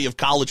entirety of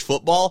college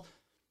football,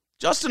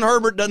 Justin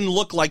Herbert doesn't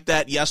look like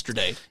that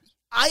yesterday.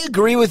 I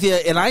agree with you,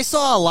 and I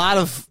saw a lot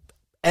of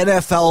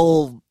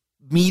NFL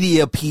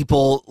media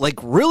people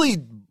really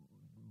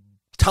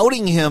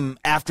touting him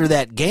after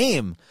that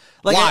game.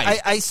 Why?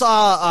 I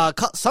saw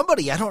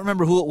somebody, I don't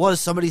remember who it was,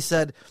 somebody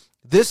said,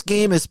 this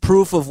game is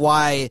proof of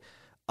why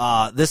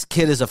this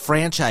kid is a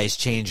franchise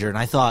changer. And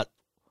I thought,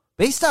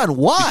 based on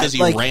what? Because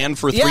he ran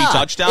for 3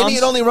 touchdowns? And he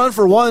had only run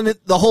for 1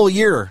 the whole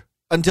year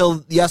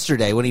until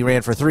yesterday when he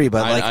ran for 3.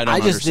 But I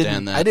just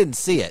didn't. I didn't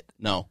see it.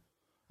 No.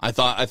 I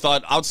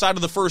thought outside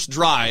of the first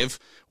drive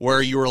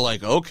where you were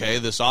like, okay,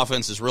 this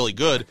offense is really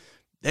good,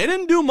 they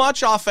didn't do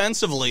much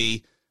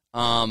offensively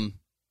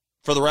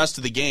for the rest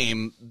of the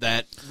game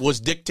that was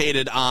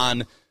dictated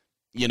on,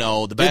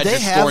 the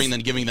Badgers scoring and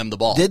then giving them the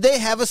ball. Did they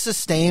have a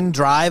sustained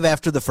drive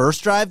after the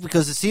first drive?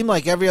 Because it seemed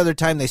like every other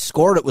time they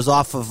scored, it was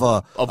off of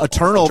a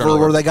turnover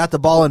where they got the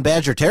ball in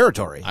Badger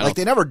territory.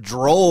 They never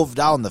drove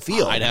down the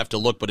field. I'd have to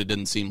look, but it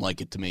didn't seem like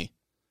it to me.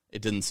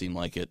 It didn't seem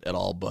like it at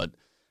all. But,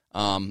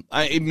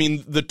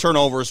 the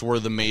turnovers were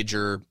the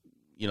major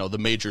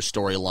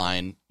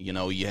storyline.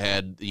 You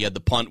had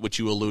the punt, which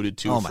you alluded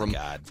to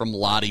from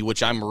Lottie,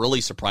 which I'm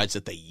really surprised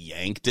that they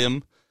yanked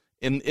him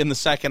in the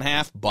second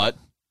half. But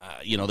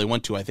they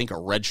went to, I think, a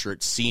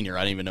redshirt senior.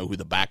 I didn't even know who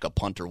the backup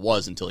punter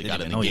was until he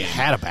got in the game. You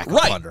had a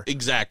backup punter,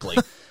 exactly.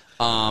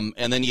 And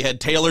then you had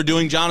Taylor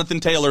doing Jonathan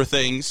Taylor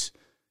things.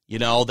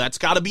 That's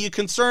got to be a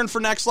concern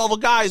for next level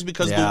guys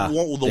because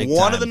the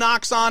one of the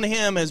knocks on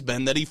him has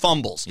been that he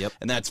fumbles. Yep.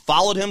 And that's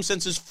followed him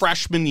since his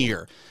freshman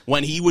year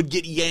when he would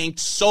get yanked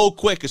so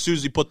quick as soon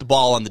as he put the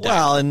ball on the deck.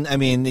 Well,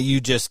 and you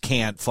just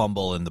can't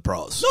fumble in the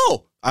pros.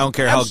 No. I don't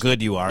care how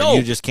good you are. No.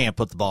 You just can't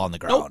put the ball on the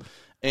ground. Nope.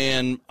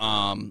 And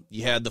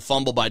you had the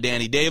fumble by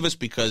Danny Davis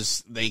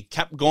because they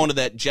kept going to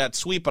that jet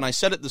sweep. And I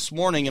said it this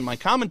morning in my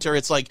commentary.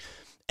 It's like,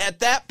 at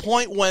that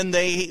point when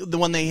they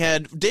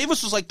had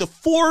Davis was like the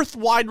 4th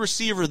wide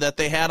receiver that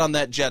they had on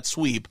that jet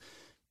sweep,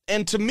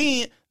 and to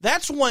me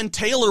that's when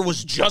Taylor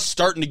was just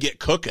starting to get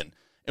cooking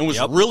and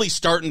was really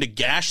starting to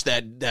gash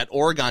that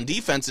Oregon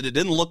defense, and it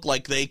didn't look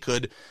like they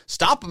could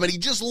stop him, and he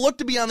just looked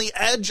to be on the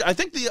edge. I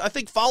think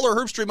Fowler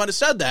Herbstreit might have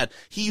said that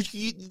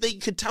they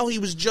could tell he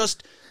was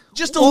just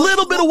a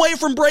little bit away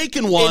from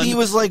breaking one, and he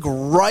was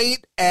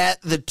right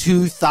at the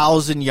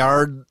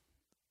 2,000-yard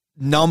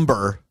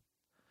number.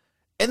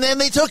 And then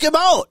they took him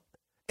out.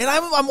 And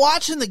I'm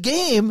watching the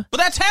game. But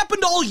that's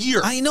happened all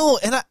year. I know,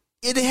 and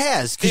it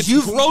has. Because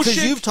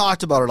you've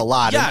talked about it a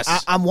lot. Yes.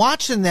 And I'm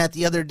watching that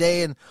the other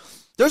day, and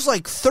there's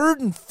 3rd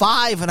and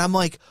 5, and I'm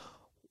like,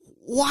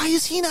 why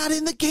is he not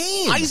in the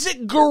game?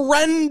 Isaac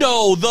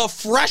Guerrero, the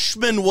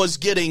freshman, was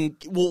getting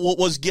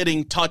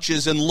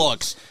touches and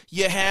looks.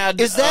 You had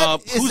is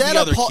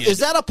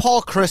that a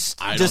Paul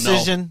Chryst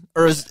decision,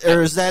 or is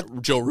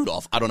that Joe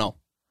Rudolph? I don't know.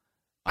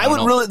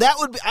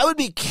 I would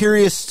be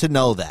curious to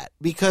know that,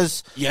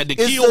 because you had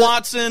Nakia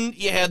Watson,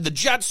 you had the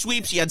jet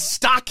sweeps, you had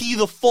Stocky,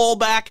 the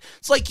fullback.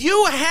 It's like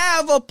you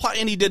have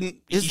and he didn't.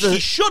 He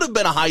should have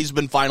been a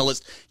Heisman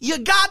finalist. You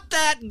got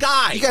that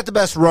guy. You got the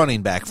best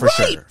running back for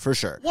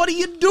sure. What are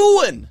you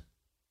doing?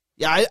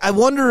 Yeah, I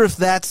wonder if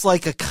that's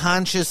like a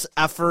conscious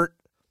effort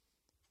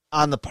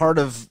on the part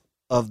of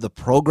the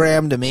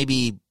program to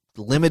maybe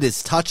limit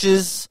his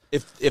touches.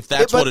 If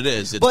that's what it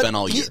is, it's been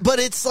all year. But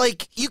it's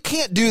like, you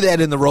can't do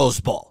that in the Rose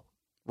Bowl.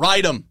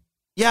 Ride him.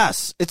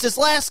 Yes, it's his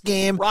last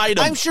game. Ride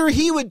him. I'm sure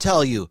he would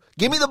tell you,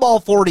 give me the ball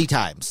 40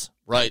 times.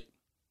 Right.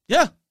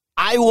 Yeah.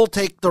 I will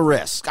take the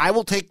risk. I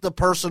will take the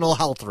personal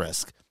health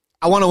risk.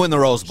 I want to win the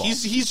Rose Bowl.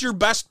 He's your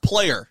best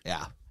player.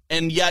 Yeah.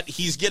 And yet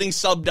he's getting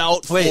subbed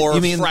out for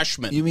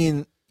freshmen. You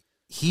mean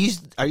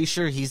are you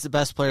sure he's the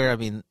best player? I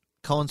mean,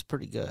 Cohen's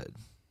pretty good.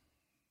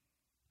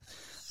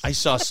 I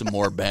saw some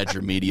more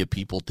Badger media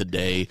people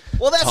today.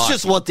 Well, that's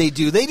just what they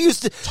do. They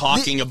used to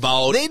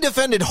They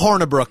defended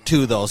Hornibrook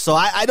too, though, so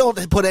I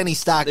don't put any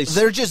stock.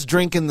 They're just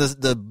drinking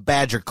the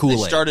Badger Kool-Aid.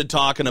 They started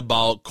talking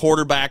about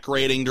quarterback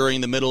rating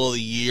during the middle of the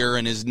year,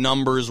 and his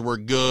numbers were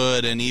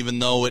good, and even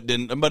though it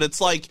didn't, but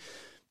it's like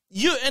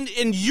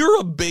you're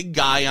a big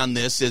guy on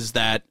this. Is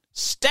that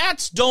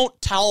stats don't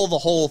tell the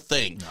whole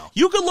thing? No.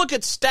 You can look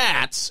at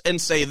stats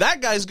and say that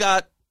guy's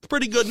got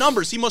pretty good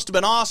numbers. He must have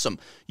been awesome.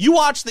 You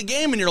watch the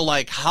game and you're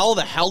like, how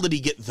the hell did he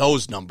get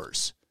those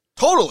numbers?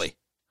 Totally.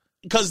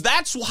 Because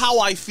that's how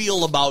I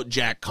feel about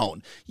Jack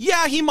Coan.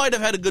 Yeah, he might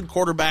have had a good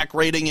quarterback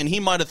rating and he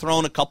might have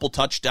thrown a couple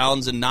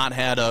touchdowns and not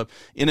had an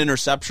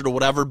interception or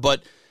whatever.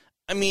 But,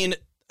 I mean,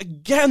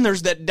 again,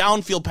 there's that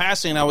downfield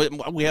passing.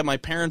 We had my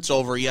parents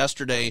over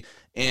yesterday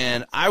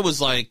and I was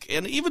like,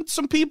 and even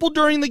some people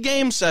during the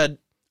game said,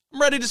 I'm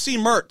ready to see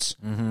Mertz.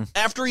 Mm-hmm.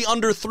 After he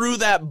underthrew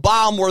that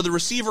bomb where the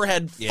receiver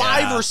had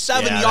 5 or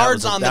 7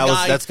 yards on the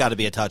guy. That's got to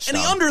be a touchdown.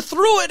 And he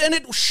underthrew it, and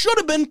it should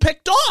have been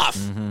picked off.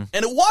 Mm-hmm.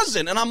 And it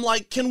wasn't. And I'm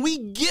like, can we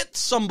get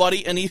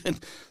somebody? And even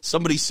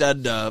somebody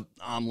said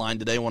online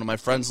today, one of my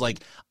friends, like,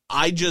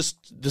 this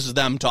is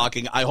them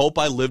talking, I hope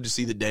I live to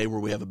see the day where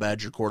we have a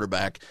Badger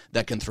quarterback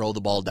that can throw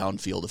the ball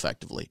downfield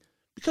effectively.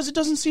 Because it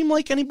doesn't seem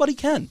like anybody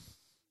can.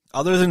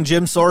 Other than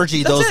Jim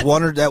Sorgi,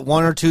 that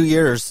 1 or 2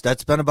 years,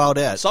 that's been about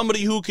it.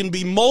 Somebody who can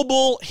be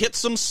mobile, hit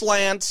some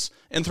slants,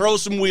 and throw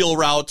some wheel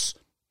routes,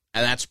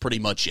 and that's pretty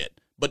much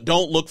it. But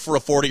don't look for a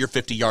 40 or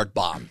 50-yard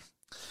bomb.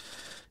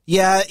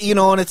 Yeah,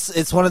 and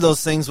it's one of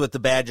those things with the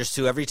Badgers,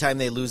 too. Every time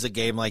they lose a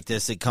game like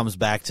this, it comes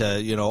back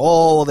to,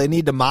 they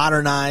need to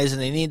modernize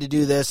and they need to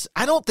do this.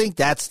 I don't think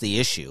that's the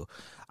issue.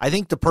 I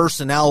think the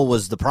personnel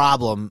was the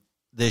problem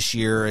this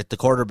year at the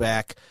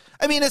quarterback.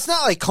 I mean, it's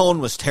not like Coan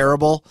was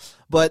terrible,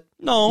 but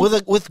no,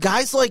 with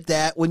guys like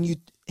that,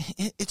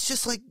 it's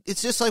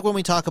just like when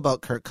we talk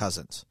about Kirk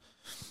Cousins.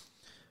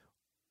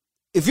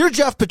 If you're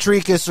Jeff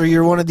Petrikis or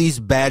you're one of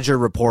these Badger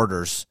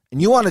reporters and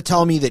you want to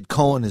tell me that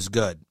Coan is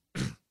good,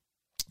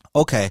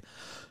 okay,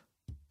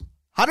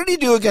 how did he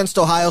do against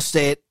Ohio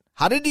State?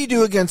 How did he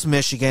do against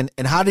Michigan?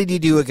 And how did he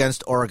do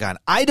against Oregon?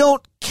 I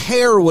don't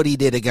care what he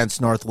did against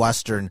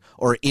Northwestern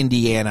or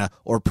Indiana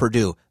or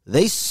Purdue.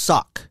 They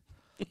suck.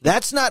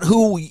 That's not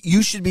who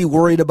you should be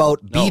worried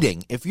about beating.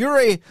 No. If you're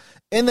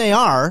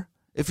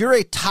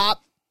a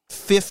top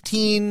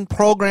 15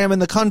 program in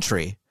the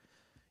country,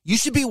 you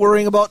should be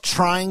worrying about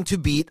trying to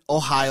beat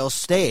Ohio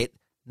State,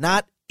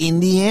 not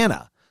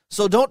Indiana.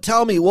 So don't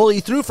tell me, well, he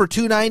threw for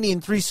 290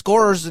 and 3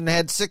 scores and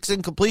had 6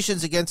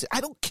 incompletions against it.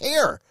 I don't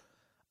care.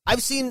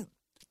 I've seen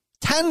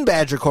 10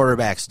 Badger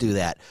quarterbacks do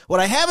that. What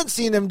I haven't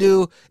seen them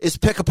do is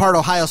pick apart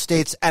Ohio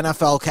State's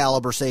NFL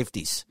caliber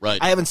safeties. Right.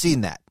 I haven't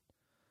seen that.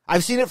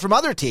 I've seen it from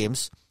other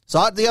teams.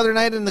 Saw it the other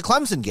night in the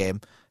Clemson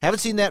game. Haven't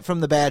seen that from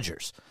the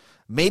Badgers.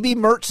 Maybe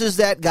Mertz is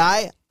that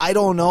guy. I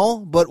don't know.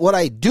 But what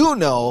I do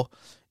know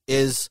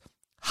is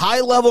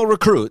high-level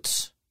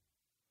recruits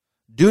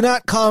do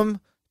not come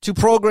to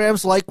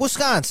programs like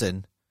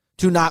Wisconsin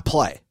to not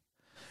play.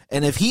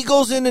 And if he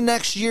goes into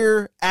next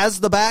year as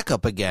the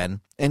backup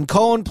again and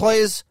Coan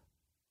plays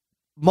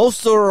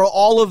most or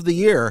all of the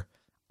year,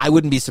 I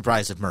wouldn't be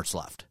surprised if Mertz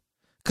left.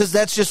 Because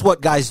that's just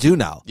what guys do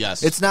now.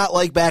 Yes. It's not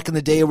like back in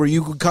the day where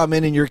you could come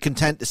in and you're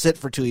content to sit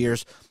for 2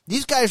 years.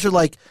 These guys are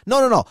like,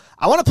 no.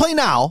 I want to play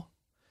now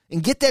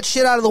and get that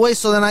shit out of the way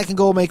so then I can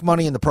go make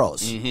money in the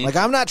pros. Mm-hmm. Like,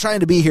 I'm not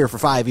trying to be here for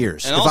 5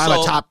 years if I'm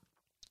a top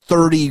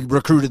 30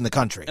 recruit in the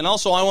country. And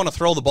also, I want to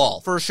throw the ball.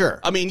 For sure.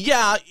 I mean,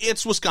 yeah,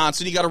 it's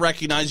Wisconsin. You got to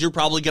recognize you're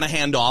probably going to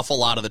hand off a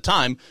lot of the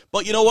time.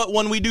 But you know what?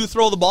 When we do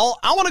throw the ball,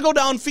 I want to go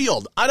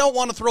downfield. I don't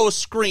want to throw a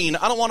screen.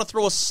 I don't want to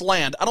throw a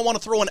slant. I don't want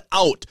to throw an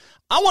out.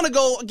 I want to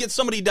go get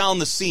somebody down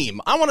the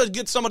seam. I want to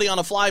get somebody on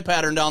a fly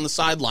pattern down the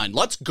sideline.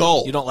 Let's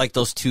go. You don't like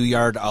those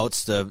 2-yard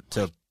outs to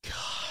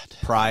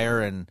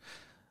Pryor and...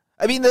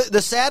 I mean,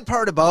 the sad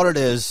part about it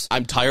is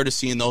I'm tired of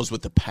seeing those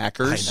with the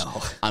Packers. I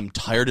know. I'm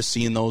tired of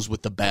seeing those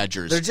with the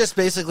Badgers. they're just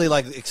basically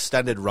like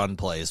extended run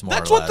plays, more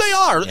That's or what less. they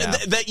are.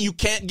 Yeah. That you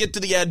can't get to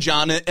the edge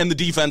on it, and the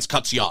defense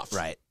cuts you off.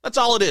 Right. That's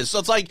all it is. So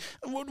it's like,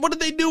 what did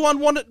they do on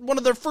one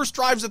of their first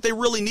drives that they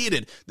really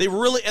needed?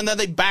 And then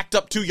they backed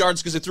up 2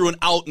 yards because they threw an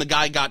out, and the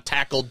guy got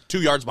tackled 2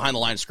 yards behind the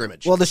line of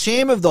scrimmage. Well, the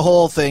shame of the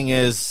whole thing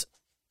is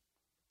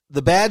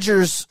the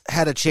Badgers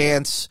had a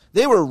chance.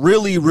 They were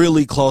really,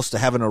 really close to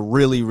having a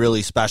really,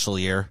 really special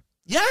year.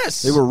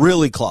 Yes. They were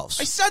really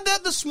close. I said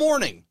that this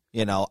morning.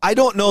 You know, I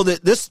don't know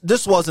that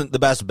this wasn't the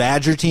best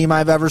Badger team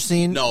I've ever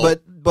seen. No.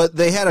 But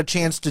they had a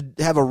chance to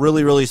have a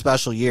really, really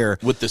special year.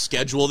 With the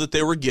schedule that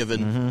they were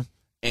given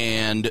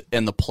and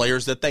the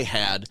players that they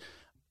had.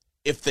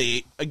 If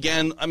they,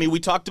 again, I mean,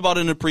 we talked about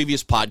it in a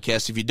previous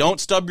podcast. If you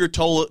don't stub your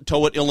toe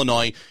at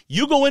Illinois,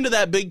 you go into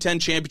that Big Ten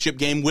championship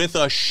game with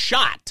a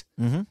shot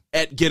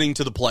at getting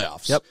to the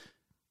playoffs. Yep.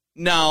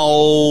 Now,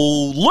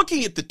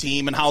 looking at the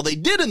team and how they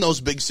did in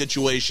those big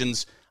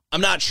situations,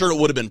 I'm not sure it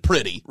would have been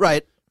pretty.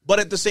 Right. But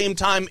at the same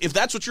time, if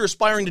that's what you're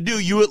aspiring to do,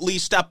 you at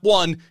least step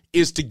one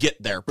is to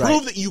get there. Right.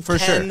 Prove that you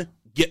can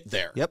get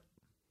there. Yep.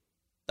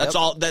 That's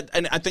all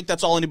and I think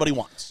that's all anybody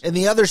wants. And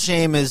the other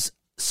shame is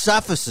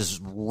Cephas is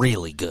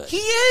really good. He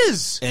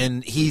is.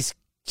 And he's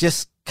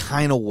just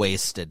kind of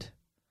wasted.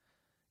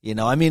 You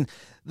know, I mean,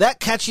 that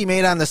catch he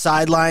made on the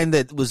sideline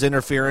that was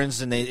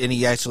interference and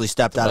he actually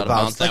stepped out of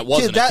bounds. That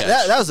wasn't a catch.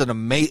 That was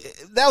an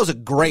that was a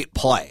great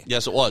play.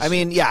 Yes, it was. I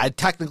mean, yeah, it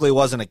technically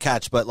wasn't a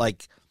catch, but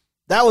like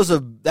that was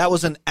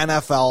an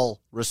NFL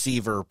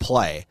receiver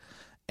play.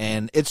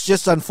 And it's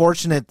just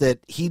unfortunate that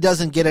he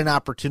doesn't get an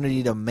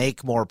opportunity to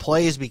make more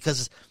plays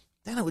because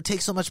then it would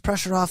take so much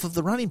pressure off of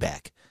the running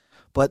back.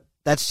 But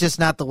that's just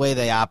not the way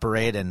they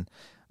operate. And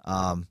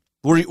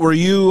were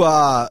you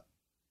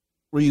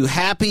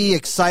happy,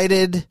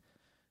 excited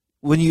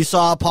when you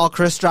saw Paul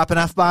Chryst dropping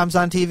F-bombs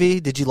on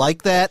TV? Did you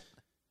like that?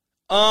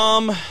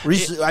 I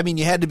mean,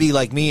 you had to be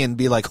like me and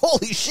be like,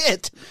 "Holy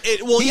shit,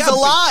 he's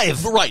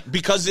alive!" Right?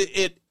 Because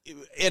it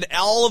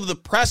all of the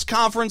press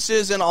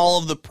conferences and all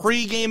of the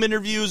pre-game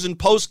interviews and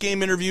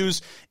post-game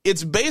interviews,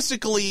 it's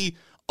basically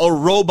a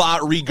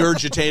robot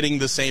regurgitating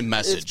the same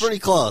message. It's pretty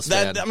close,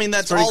 man. I mean,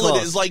 that's all all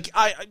it is. Like,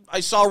 I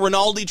saw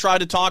Rinaldi try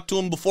to talk to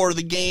him before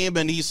the game,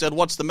 and he said,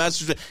 "What's the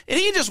message?" And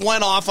he just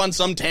went off on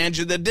some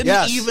tangent that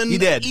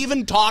didn't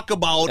even talk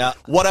about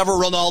whatever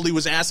Rinaldi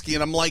was asking.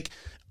 And I'm like,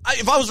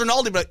 if I was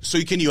Rinaldi, but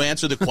so can you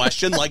answer the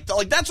question? like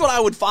that's what I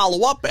would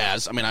follow up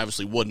as. I mean, I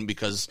obviously wouldn't,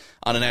 because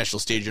on a national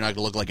stage you're not going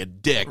to look like a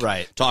dick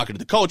talking to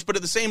the coach. But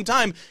at the same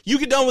time, you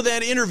get done with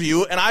that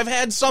interview, and I've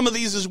had some of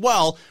these as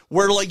well,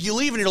 where like you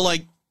leave and you're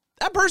like,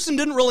 that person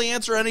didn't really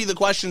answer any of the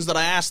questions that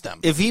I asked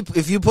them. If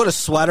you put a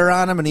sweater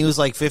on him and he was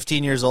like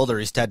 15 years older,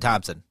 he's Ted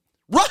Thompson.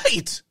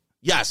 Right.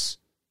 Yes.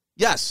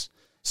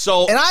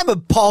 So, and I'm a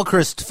Paul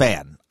Chryst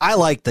fan. I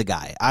like the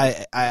guy.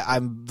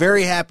 I'm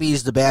very happy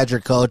he's the Badger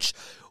coach.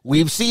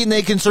 We've seen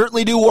they can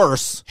certainly do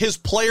worse. His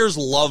players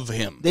love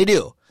him. They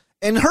do.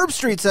 And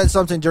Herbstreit said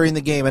something during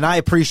the game, and I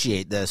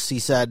appreciate this. He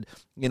said,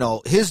 you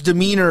know, his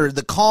demeanor,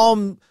 the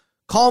calm,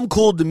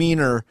 cool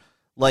demeanor,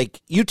 like,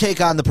 you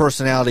take on the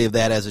personality of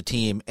that as a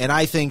team, and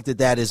I think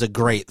that is a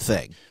great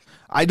thing.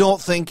 I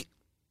don't think,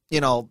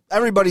 you know,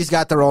 everybody's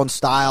got their own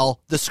style.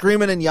 The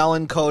screaming and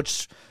yelling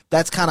coach,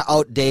 that's kind of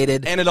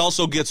outdated. And it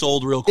also gets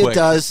old real quick. It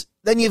does.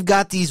 Then you've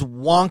got these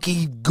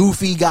wonky,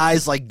 goofy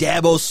guys like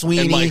Dabo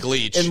Sweeney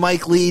and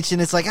Mike Leach.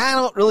 And it's like, I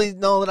don't really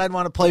know that I'd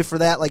want to play for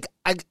that. Like,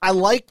 I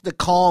like the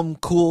calm,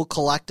 cool,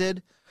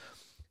 collected.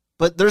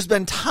 But there's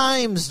been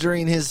times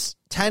during his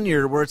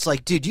tenure where it's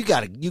like, dude, you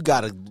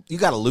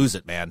gotta lose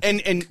it, man.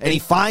 And he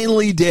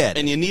finally did.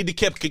 And you need to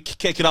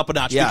kick it up a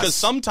notch. Yes. Because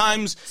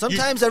sometimes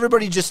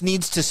everybody just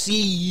needs to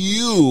see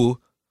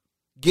you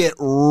get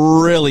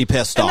really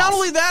pissed off. And not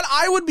only that,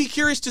 I would be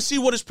curious to see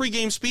what his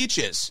pregame speech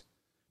is.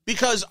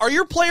 Because are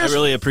your players... I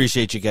really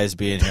appreciate you guys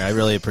being here. I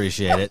really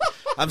appreciate it.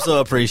 I'm so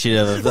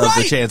appreciative of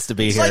the chance to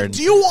be it's here. Like,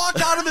 do you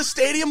walk out of the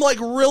stadium like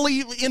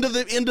really into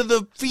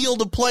the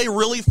field of play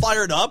really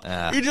fired up?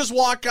 You just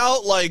walk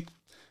out like,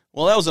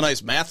 well, that was a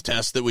nice math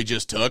test that we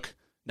just took.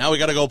 Now we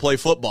got to go play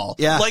football.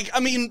 Yeah. Like, I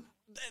mean,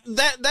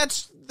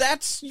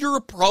 that's your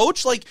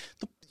approach. Like,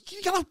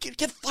 you got to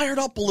get fired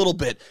up a little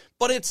bit.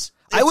 But it's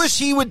I wish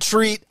he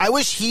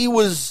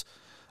was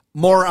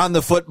more on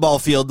the football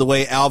field the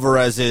way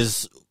Alvarez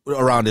is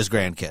around his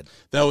grandkid.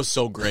 That was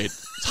so great.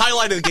 It's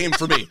highlight of the game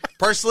for me.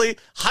 Personally,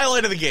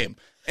 highlight of the game.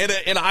 And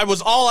I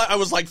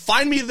was like,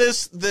 find me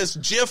this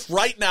GIF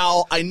right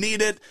now. I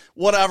need it,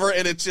 whatever.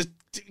 And it's just,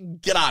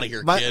 get out of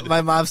here, kid.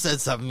 My mom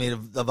said something to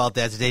me about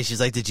that today.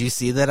 She's like, did you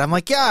see that? I'm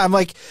like, yeah. I'm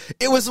like,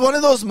 it was one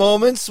of those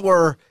moments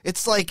where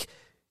it's like,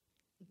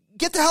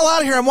 get the hell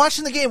out of here. I'm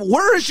watching the game.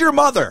 Where is your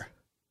mother?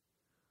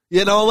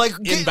 You know, like,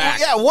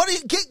 back. Yeah,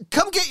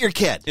 come get your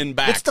kid. In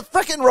back. It's the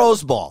freaking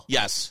Rose Bowl.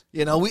 Yes.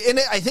 You know,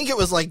 I think it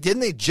was like,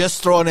 didn't they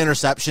just throw an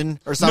interception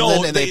or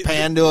something they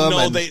panned to him?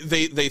 No,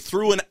 they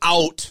threw an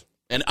out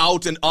and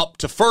out and up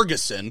to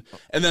Ferguson,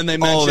 and then they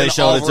mentioned they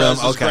showed it to him.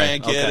 Alvarez's Okay,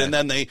 grandkid, okay. and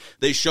then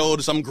they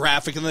showed some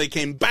graphic, and then they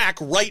came back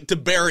right to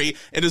Barry,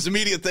 and his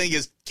immediate thing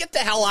is, get the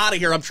hell out of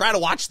here, I'm trying to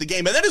watch the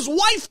game. And then his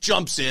wife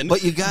jumps in.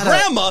 But you gotta...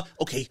 Grandma,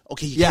 okay,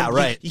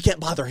 right. You can't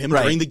bother him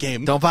Right. during the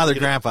game. Don't bother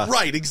Grandpa.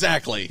 Right,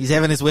 exactly. He's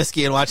having his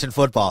whiskey and watching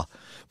football.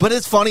 But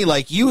it's funny,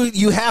 like,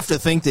 you have to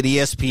think that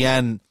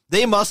ESPN,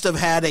 they must have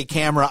had a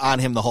camera on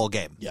him the whole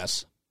game.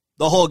 Yes.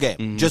 The whole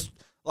game. Just,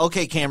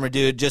 okay, camera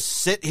dude, just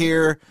sit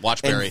here.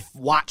 Watch and Barry.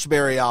 Watch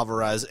Barry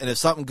Alvarez, and if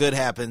something good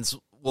happens,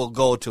 we'll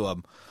go to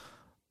him.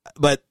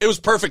 But it was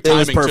perfect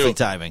timing, It was perfect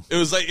too. timing. It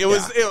was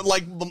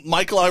like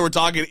Michael and I were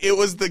talking. It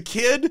was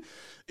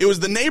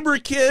the neighbor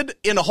kid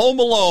in Home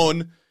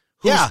Alone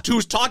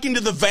who's talking to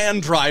the van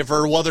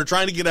driver while they're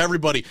trying to get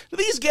everybody. Do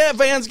these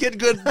vans get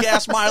good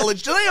gas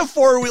mileage? Do they have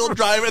four-wheel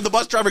drive? And the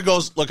bus driver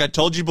goes, look, I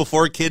told you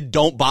before, kid,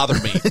 don't bother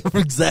me.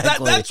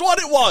 Exactly. That's what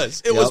it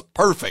was. It was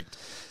perfect.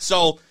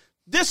 So,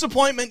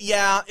 disappointment,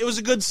 yeah. It was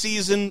a good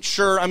season,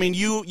 sure. I mean,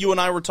 you and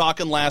I were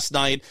talking last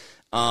night.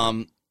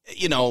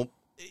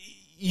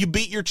 You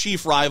beat your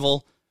chief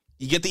rival.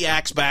 You get the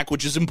axe back,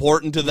 which is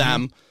important to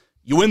them.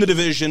 You win the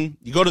division.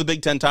 You go to the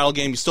Big Ten title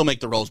game. You still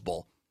make the Rose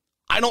Bowl.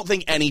 I don't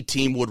think any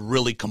team would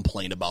really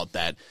complain about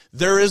that.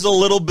 There is a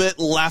little bit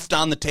left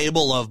on the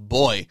table of,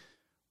 boy,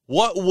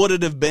 what would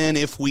it have been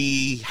if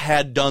we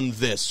had done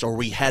this or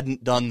we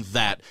hadn't done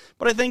that?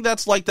 But I think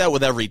that's like that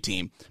with every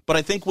team. But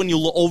I think when you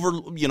look over,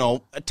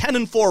 a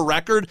 10-4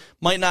 record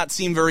might not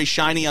seem very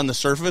shiny on the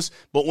surface,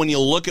 but when you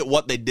look at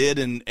what they did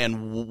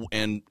and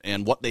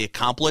what they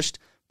accomplished,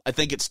 I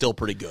think it's still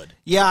pretty good.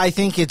 Yeah, I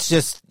think it's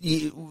just,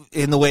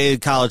 in the way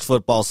college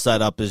football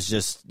set up, is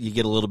just you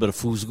get a little bit of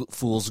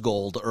fool's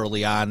gold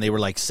early on. They were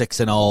like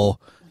 6-0.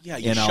 Yeah,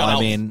 you shut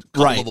out a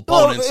couple right. of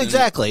opponents. Well,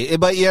 exactly.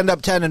 But you end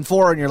up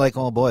 10-4, and you're like,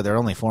 oh boy, they're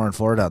only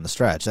 4-4 down the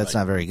stretch. That's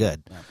not very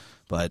good. Yeah.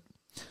 But,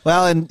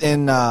 well, and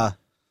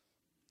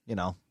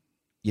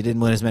you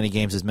didn't win as many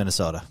games as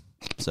Minnesota.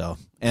 So,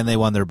 and they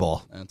won their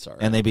bowl. That's all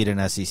right. And they beat an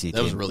SEC team.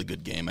 That was a really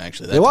good game,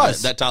 actually. It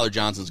was. That Tyler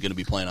Johnson's going to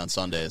be playing on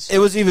Sundays. It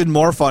was even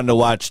more fun to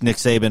watch Nick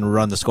Saban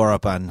run the score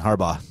up on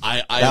Harbaugh.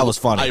 That was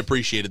funny. I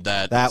appreciated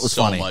that. That was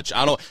so funny. much.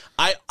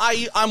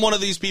 I'm one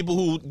of these people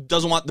who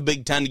doesn't want the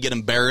Big Ten to get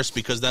embarrassed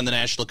because then the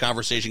national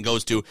conversation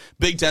goes to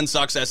Big Ten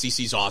sucks,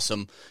 SEC's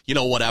awesome,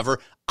 whatever.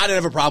 I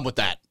didn't have a problem with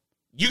that.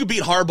 You could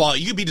beat Harbaugh.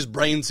 You could beat his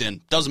brains in.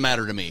 Doesn't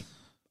matter to me.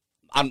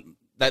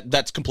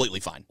 That's completely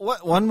fine.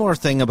 One more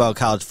thing about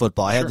college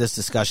football. I had this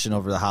discussion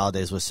over the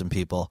holidays with some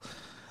people.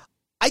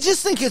 I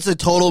just think it's a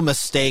total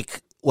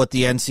mistake what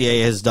the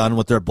NCAA has done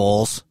with their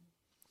bowls.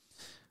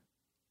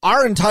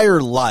 Our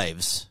entire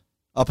lives,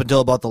 up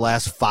until about the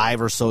last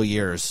 5 or so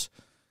years,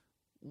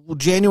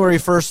 January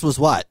 1st was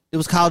what? It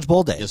was College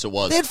Bowl Day. Yes, it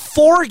was. They had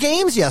 4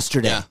 games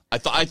yesterday. Yeah,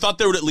 I thought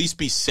there would at least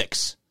be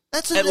 6.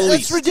 That's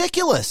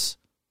ridiculous.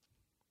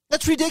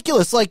 That's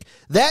ridiculous. Like,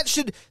 they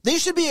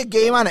should be a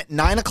game on at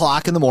 9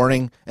 o'clock in the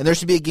morning, and there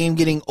should be a game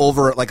getting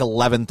over at like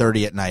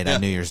 11:30 at night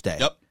on New Year's Day.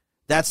 Yep.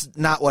 That's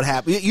not what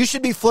happened. You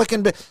should be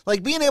flicking,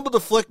 like being able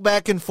to flick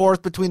back and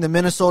forth between the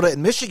Minnesota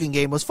and Michigan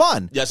game was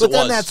fun. Yes, but it was.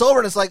 then that's over,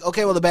 and it's like,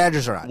 okay, well, the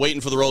Badgers are on.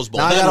 Waiting for the Rose Bowl.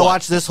 Now I got to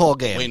watch this whole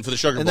game. Waiting for the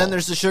Sugar Bowl. And then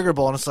there's the Sugar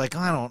Bowl, and it's like,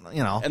 I don't,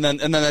 And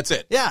then that's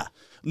it. Yeah.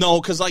 No,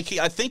 because I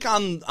think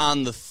on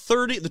the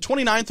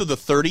 29th or the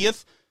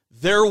 30th,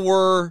 there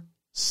were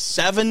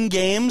 7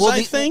 games,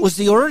 I think. Was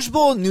the Orange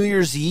Bowl New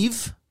Year's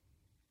Eve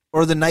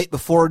or the night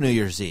before New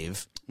Year's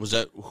Eve? Was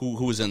that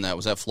who was in that?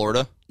 Was that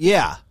Florida?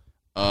 Yeah.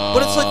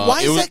 But it's like,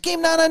 why is that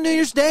game not on New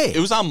Year's Day? It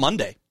was on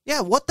Monday.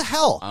 Yeah, what the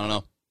hell? I don't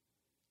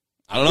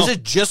know. Is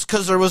it just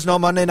because there was no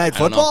Monday Night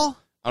Football?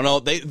 I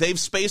don't know. They've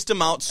spaced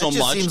them out so much. It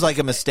just seems like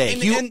a mistake.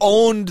 And you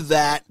owned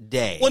that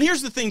day. Well,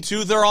 here's the thing,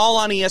 too. They're all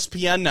on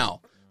ESPN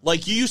now.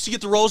 Like, you used to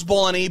get the Rose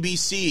Bowl on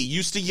ABC. You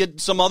used to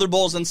get some other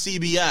bowls on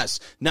CBS.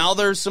 Now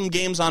there's some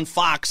games on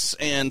Fox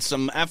and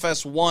some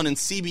FS1 and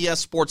CBS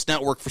Sports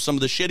Network for some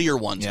of the shittier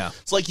ones. Yeah.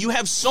 It's like you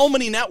have so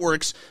many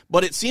networks,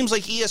 but it seems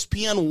like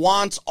ESPN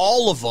wants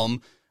all of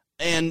them,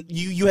 and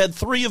you had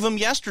 3 of them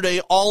yesterday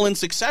all in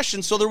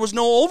succession, so there was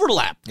no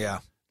overlap. Yeah.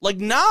 Like,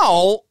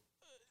 now,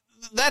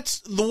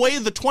 that's the way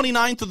the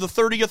 29th or the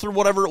 30th or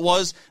whatever it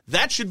was,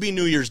 that should be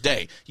New Year's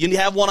Day. You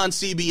have one on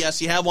CBS,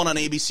 you have one on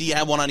ABC, you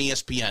have one on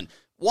ESPN.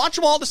 Watch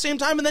them all at the same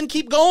time and then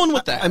keep going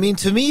with that. I mean,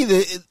 to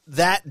me,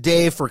 that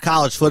day for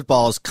college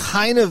football is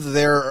kind of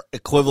their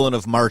equivalent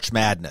of March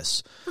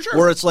Madness. For sure.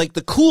 Where it's like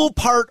the cool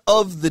part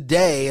of the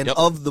day and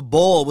of the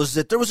bowl was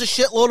that there was a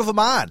shitload of them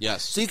on.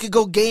 Yes. So you could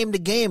go game to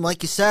game,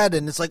 like you said,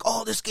 and it's like,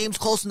 oh, this game's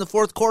close in the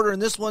fourth quarter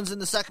and this one's in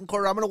the second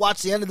quarter. I'm going to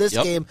watch the end of this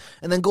game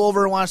and then go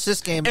over and watch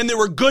this game. And they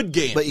were good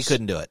games. But you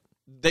couldn't do it.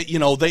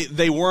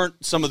 They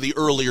weren't some of the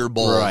earlier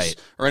bowls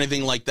or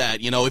anything like that.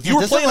 If you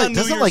were playing on New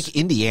Year's... Doesn't like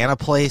Indiana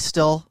play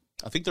still?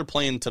 I think they're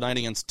playing tonight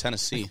against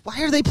Tennessee.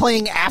 Why are they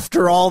playing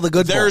after all the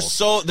good bowls?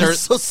 There's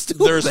so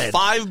stupid. There's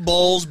 5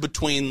 bowls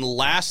between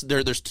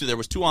there's 2. There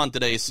was 2 on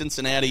today.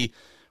 Cincinnati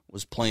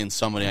was playing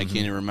somebody I can't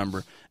even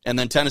remember, and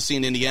then Tennessee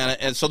and Indiana.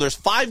 And so there's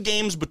 5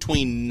 games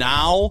between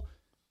now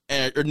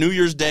or New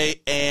Year's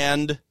Day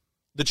and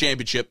the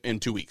championship in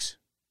 2 weeks.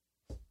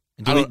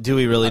 Do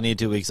we really need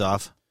 2 weeks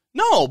off?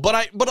 No, but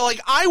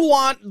I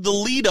want the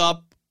lead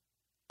up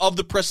of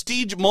the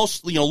prestige,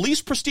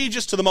 least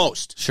prestigious to the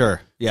most.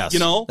 Sure. Yes.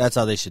 That's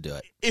how they should do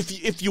it.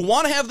 If you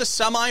want to have the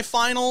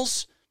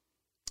semifinals,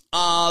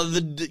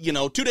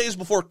 2 days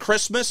before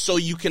Christmas, so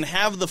you can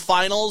have the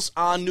finals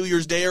on New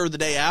Year's Day or the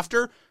day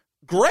after,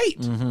 great.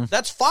 Mm-hmm.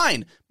 That's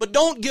fine. But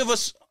don't give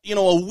us,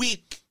 a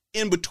week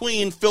in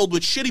between filled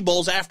with shitty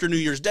bowls after New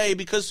Year's Day,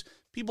 because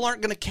people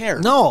aren't going to care.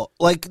 No,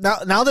 like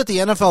now that the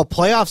NFL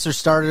playoffs are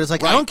started, it's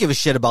like, right. I don't give a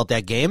shit about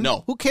that game.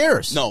 No. Who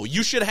cares? No,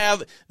 you should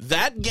have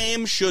that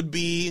game should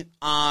be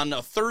on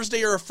a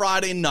Thursday or a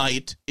Friday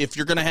night if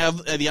you're going to have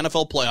the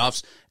NFL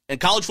playoffs, and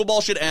college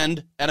football should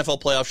end,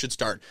 NFL playoffs should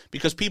start,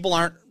 because people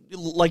aren't,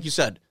 like you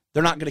said,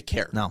 they're not going to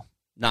care. No.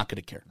 Not going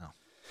to care. No.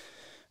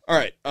 All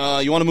right,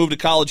 you want to move to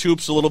college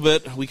hoops a little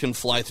bit? We can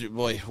fly through.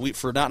 Boy,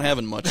 for not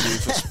having much,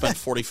 we've spent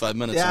 45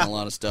 minutes on a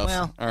lot of stuff.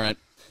 Well. All right.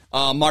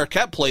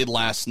 Marquette played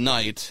last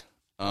night.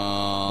 They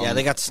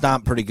got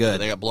stomped pretty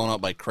good. They got blown out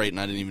by Creighton.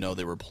 I didn't even know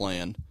they were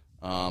playing.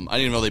 I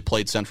didn't even know they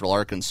played Central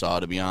Arkansas,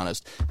 to be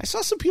honest. I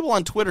saw some people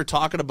on Twitter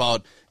talking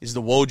about, is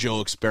the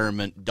Wojo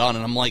experiment done?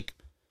 And I'm like,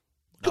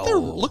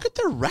 look at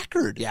their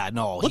record. Yeah,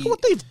 no. Look at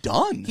what they've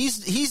done.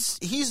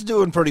 He's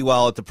doing pretty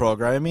well at the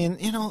program. I mean,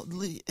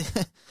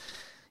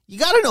 you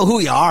got to know who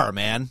you are,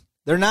 man.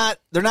 They're not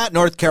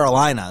North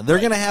Carolina. They're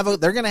gonna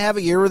have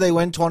a year where they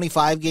win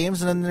 25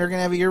 games, and then they're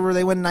gonna have a year where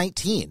they win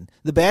 19.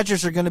 The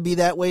Badgers are gonna be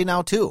that way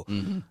now too.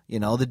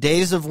 Mm-hmm. The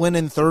days of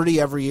winning 30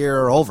 every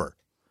year are over.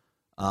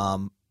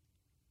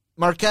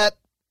 Marquette,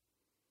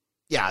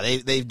 yeah,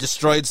 they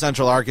destroyed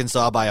Central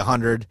Arkansas by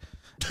 100,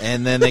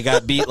 and then they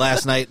got beat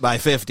last night by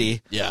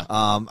 50. Yeah.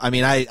 I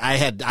mean,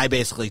 I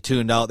basically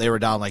tuned out. They were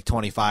down like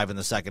 25 in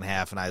the second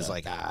half, and I was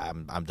like,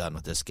 I'm done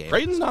with this game.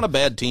 Creighton's not a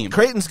bad team.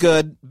 Creighton's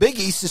good. Big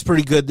East is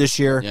pretty good this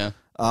year. Yeah.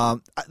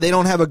 They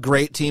don't have a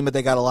great team, but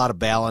they got a lot of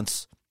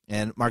balance.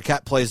 And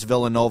Marquette plays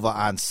Villanova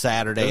on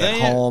Saturday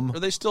at home. Are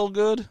they still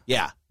good?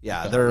 Yeah.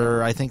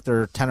 I think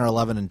they're 10 or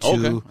 11 and 2.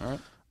 Okay. All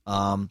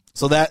right.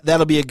 So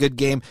that'll be a good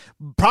game.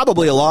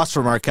 Probably a loss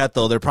for Marquette,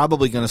 though. They're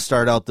probably going to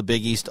start out the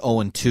Big East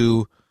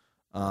 0-2.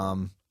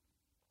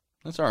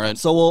 That's all right.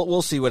 So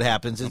we'll see what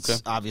happens.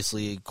 It's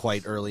obviously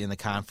quite early in the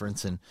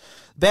conference, and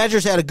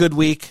Badgers had a good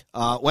week.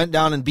 Went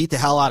down and beat the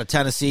hell out of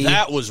Tennessee.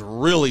 That was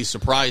really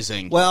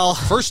surprising. Well,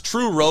 first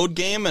true road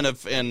game and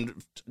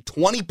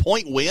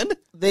 20-point win.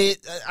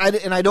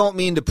 I don't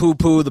mean to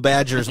poo-poo the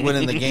Badgers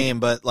winning the game,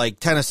 but like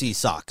Tennessee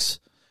sucks,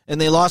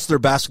 and they lost their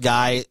best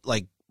guy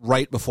like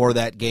right before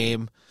that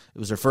game. It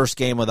was their first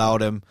game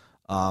without him.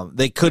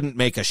 They couldn't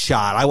make a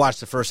shot. I watched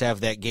the first half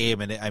of that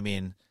game,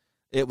 and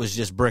it was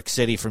just brick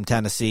city from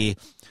Tennessee.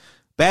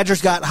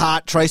 Badgers got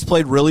hot. Trice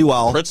played really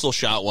well. Pritzl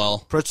shot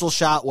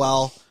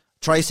well.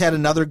 Trice had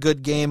another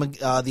good game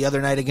the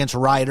other night against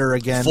Ryder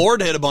again.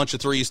 Ford hit a bunch of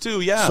threes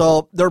too. Yeah.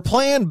 So they're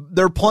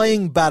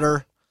playing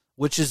better,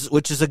 which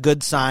is a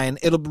good sign.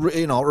 It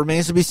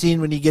remains to be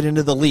seen when you get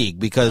into the league,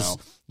 because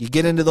you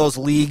get into those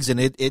leagues and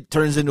it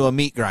turns into a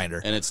meat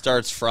grinder. And it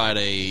starts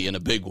Friday in a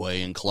big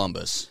way in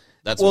Columbus.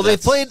 They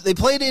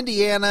played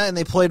Indiana and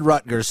they played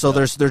Rutgers, so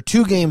they're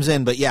 2 games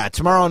in. But yeah,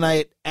 tomorrow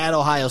night at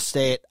Ohio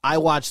State. I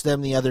watched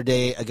them the other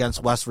day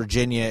against West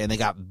Virginia and they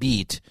got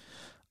beat.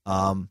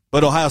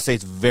 But Ohio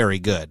State's very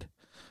good.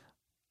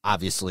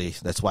 Obviously,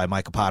 that's why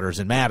Micah Potter's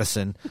in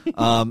Madison.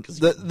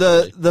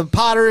 The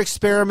Potter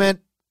experiment,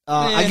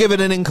 I give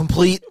it an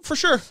incomplete for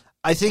sure.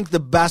 I think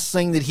the best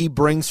thing that he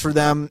brings for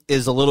them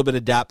is a little bit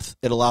of depth.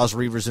 It allows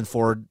Reavers and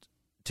Ford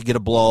to get a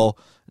blow,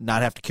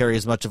 not have to carry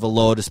as much of a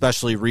load,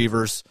 especially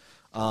Reavers.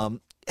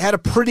 Had a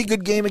pretty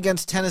good game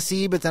against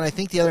Tennessee, but then I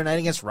think the other night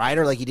against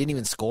Ryder, he didn't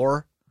even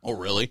score. Oh,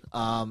 really?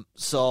 But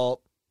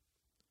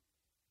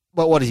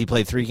what has he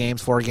played? 3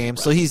 games, 4 games?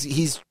 Right. So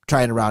he's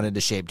trying to round into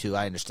shape too.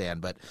 I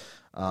understand, but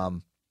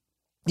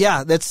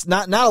that's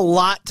not a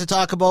lot to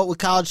talk about with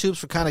college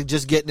hoops. We're kind of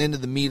just getting into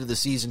the meat of the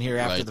season here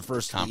after the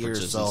first 2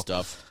 years. So and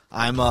stuff.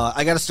 I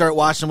got to start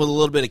watching with a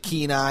little bit of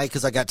keen eye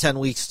because I got 10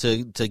 weeks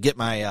to get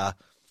my.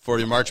 Before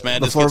your March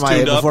Madness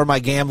before my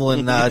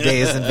gambling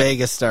days in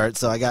Vegas start,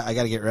 so I got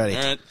to get ready.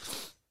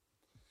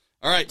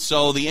 All right.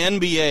 So the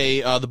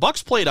NBA, the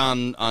Bucks played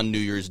on New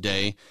Year's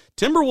Day.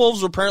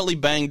 Timberwolves were apparently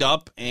banged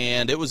up,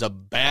 and it was a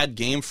bad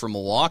game for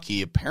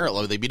Milwaukee.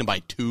 Apparently, they beat them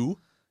by 2.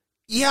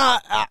 Yeah,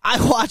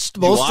 I watched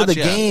most of the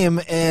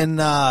game, and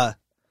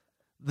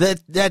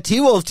that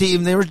T-Wolves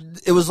team,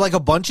 it was like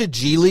a bunch of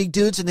G League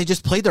dudes, and they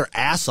just played their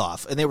ass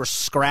off, and they were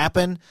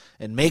scrapping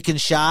and making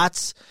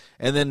shots.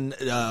 And then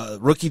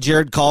rookie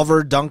Jared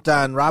Culver dunked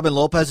on Robin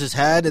Lopez's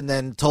head and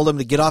then told him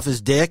to get off his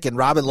dick, and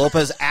Robin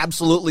Lopez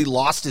absolutely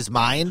lost his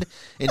mind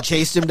and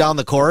chased him down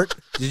the court.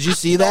 Did you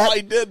see that? No, I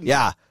didn't.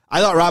 Yeah.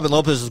 I thought Robin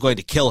Lopez was going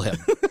to kill him.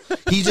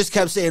 He just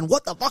kept saying,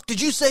 "What the fuck did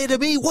you say to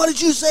me? What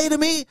did you say to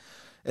me?"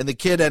 And the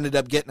kid ended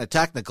up getting a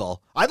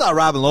technical. I thought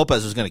Robin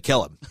Lopez was going to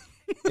kill him.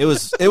 It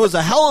was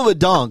a hell of a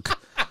dunk,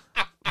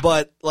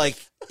 but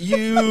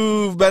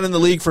you've been in the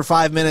league for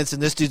 5 minutes,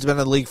 and this dude's been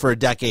in the league for a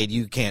decade.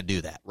 You can't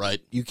do that.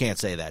 Right. You can't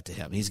say that to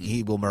him.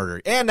 He will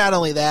murder. And not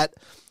only that,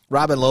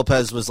 Robin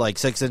Lopez was like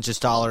 6 inches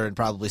taller and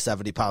probably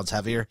 70 pounds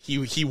heavier,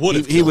 he would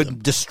have. He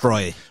would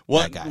destroy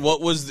that guy.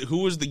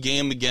 Who was the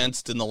game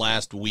against in the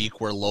last week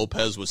where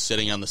Lopez was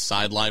sitting on the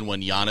sideline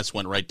when Giannis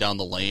went right down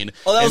the lane?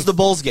 Oh, that was the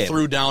Bulls game.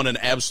 Threw down an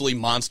absolutely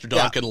monster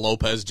dunk, and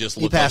Lopez just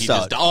looked passed like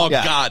he just. out. Oh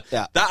Yeah. God!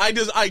 Yeah.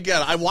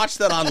 I watched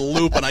that on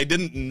loop and I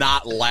didn't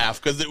not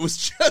laugh because it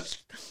was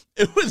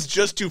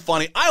just too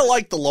funny. I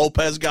like the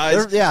Lopez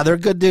guys. They're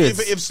good dudes.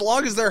 If as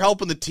long as they're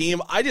helping the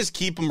team, I just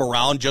keep them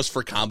around just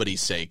for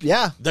comedy's sake.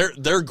 Yeah.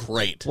 They're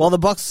great. Well, the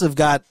Bucks have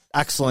got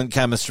excellent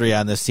chemistry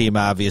on this team,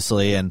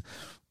 obviously, and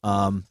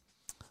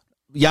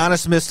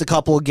Giannis missed a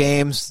couple of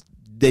games.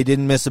 They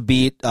didn't miss a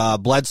beat.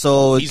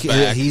 Bledsoe,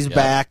 he's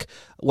back.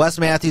 Wes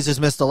Matthews has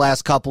missed the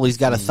last couple. He's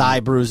got a thigh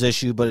bruise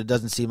issue, but it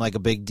doesn't seem like a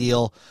big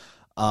deal.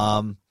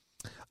 The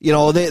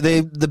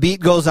beat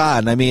goes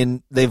on. I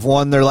mean, they've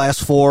won their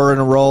last 4 in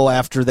a row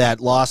after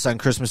that loss on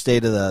Christmas Day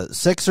to the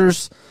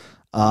Sixers.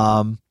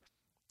 I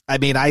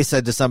mean, I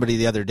said to somebody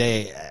the other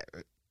day,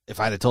 if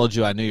I'd have told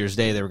you on New Year's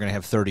Day they were going to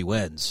have 30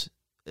 wins,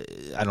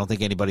 I don't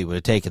think anybody would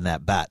have taken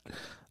that bet.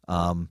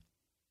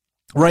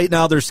 Right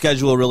now, their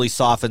schedule really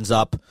softens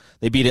up.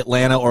 They beat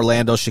Atlanta,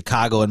 Orlando,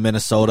 Chicago, and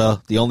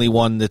Minnesota. The only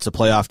one that's a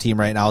playoff team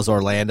right now is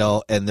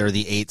Orlando, and they're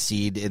the 8th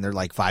seed, and they're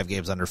like 5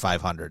 games under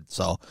 500.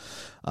 So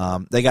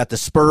they got the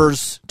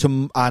Spurs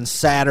on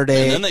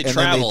Saturday, and then they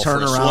travel turn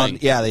for a around. swing.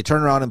 Yeah, they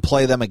turn around and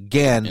play them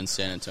again In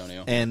San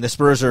Antonio. And the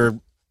Spurs they're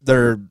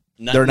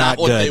not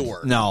what good. they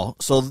were. No,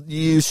 so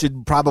you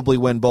should probably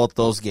win both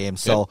those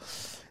games. So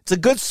it's a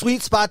good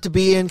sweet spot to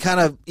be in, kind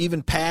of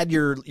even pad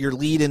your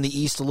lead in the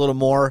East a little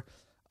more.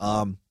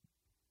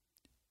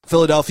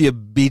 Philadelphia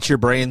beats your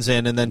brains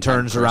in and then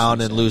turns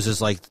around and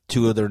loses like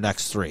 2 of their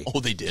next 3. Oh,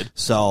 they did.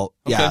 So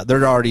yeah,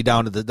 they're already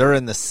down to they're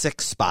in the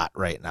 6th spot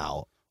right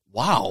now.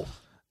 Wow.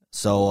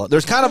 So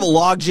there's kind of a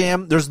log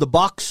jam. There's the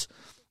Bucks,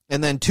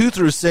 and then 2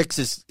 through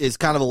 6 is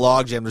kind of a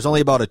log jam. There's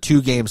only about a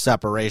 2-game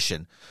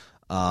separation.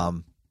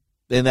 And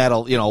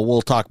that'll,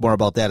 we'll talk more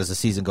about that as the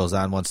season goes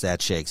on once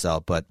that shakes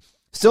out. But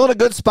still in a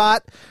good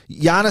spot.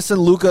 Giannis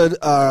and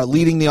Luka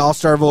leading the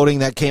All-Star voting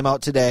that came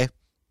out today.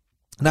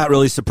 Not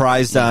really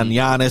surprised on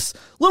Giannis.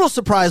 Little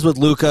surprised with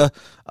Luka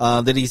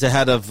that he's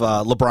ahead of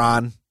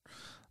LeBron.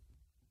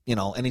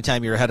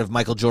 Anytime you're ahead of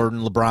Michael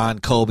Jordan,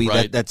 LeBron, Kobe,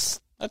 right. that's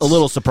a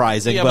little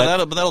surprising. Yeah,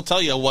 but that'll tell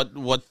you what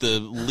the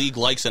league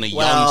likes in a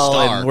young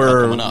star. And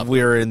coming up.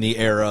 we're in the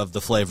era of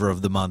the flavor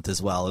of the month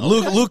as well. And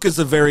Luka's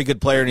a very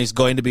good player, and he's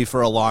going to be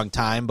for a long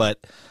time. But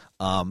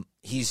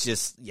he's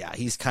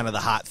he's kind of the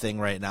hot thing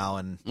right now.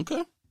 And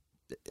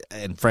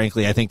And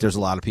frankly, I think there's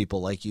a lot of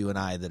people like you and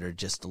I that are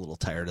just a little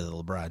tired of the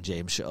LeBron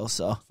James show.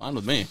 So fine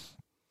with me.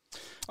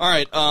 All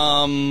right.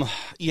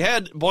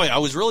 I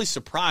was really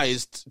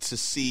surprised to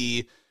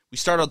see. We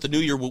start out the new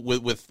year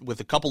with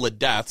a couple of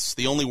deaths.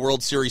 The only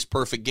World Series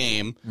perfect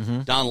game,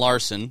 Don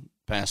Larson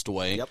passed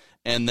away. Yep.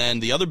 And then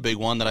the other big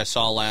one that I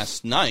saw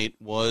last night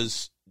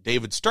was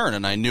David Stern,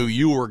 and I knew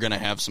you were going to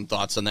have some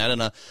thoughts on that.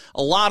 And a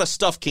lot of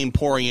stuff came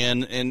pouring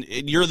in, and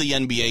you're the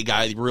NBA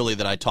guy really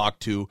that I talk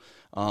to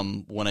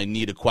when I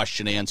need a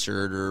question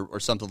answered or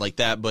something like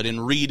that. But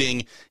in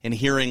reading and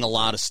hearing a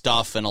lot of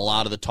stuff and a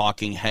lot of the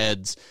talking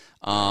heads,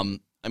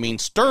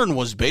 Stern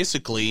was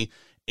basically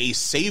a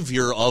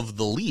savior of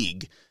the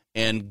league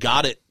and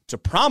got it to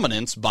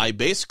prominence by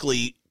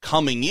basically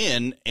coming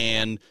in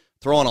and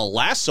throwing a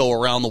lasso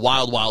around the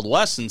Wild Wild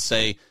West and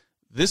say,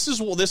 this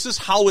is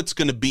how it's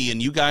going to be,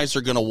 and you guys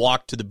are going to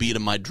walk to the beat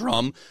of my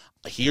drum.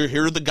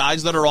 Here are the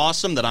guys that are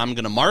awesome that I'm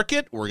going to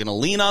market. We're going to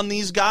lean on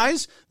these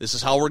guys. This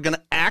is how we're going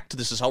to act.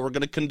 This is how we're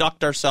going to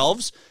conduct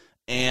ourselves.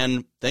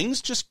 And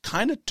things just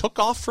kind of took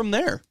off from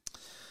there.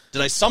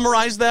 Did I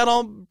summarize that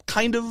all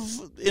kind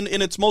of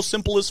in its most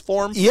simplest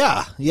form?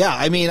 Yeah.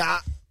 I mean,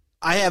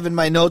 I have in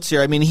my notes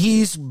here. I mean,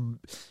 he is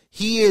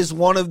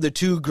one of the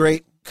 2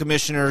 great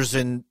commissioners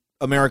in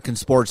American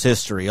sports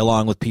history,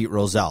 along with Pete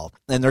Rozelle,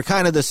 and they're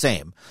kind of the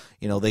same.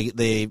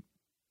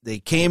 They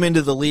came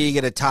into the league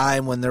at a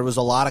time when there was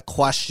a lot of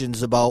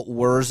questions about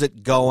where's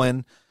it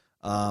going.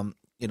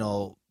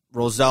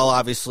 Rozelle,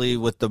 obviously,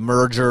 with the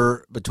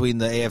merger between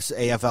the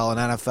AFL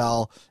and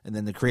NFL, and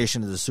then the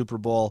creation of the Super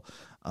Bowl.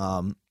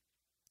 And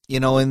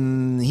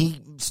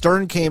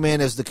Stern came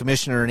in as the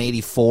commissioner in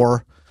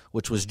 '84,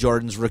 which was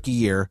Jordan's rookie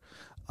year.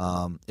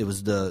 It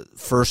was the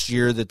first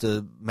year that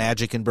the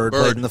Magic and Bird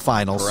played in the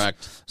finals.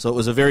 Correct. So it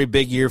was a very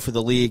big year for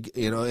the league,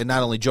 and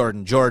not only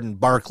Jordan,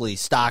 Barkley,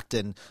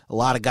 Stockton, a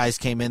lot of guys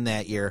came in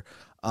that year.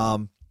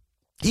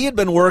 He had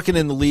been working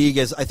in the league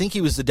as, I think he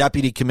was the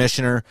deputy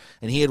commissioner,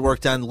 and he had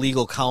worked on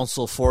legal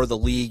counsel for the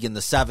league in the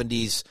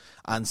 70s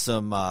on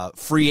some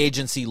free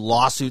agency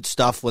lawsuit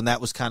stuff when that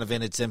was kind of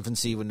in its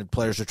infancy, when the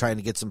players were trying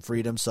to get some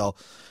freedom. So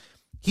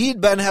he had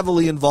been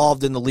heavily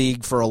involved in the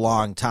league for a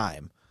long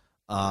time.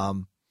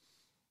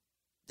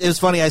 It was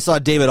funny, I saw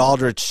David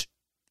Aldrich,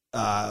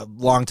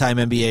 longtime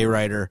NBA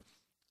writer,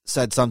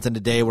 said something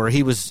today where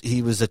he was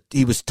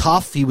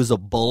tough, he was a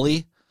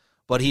bully,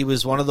 but he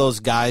was one of those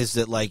guys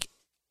that, like,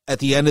 at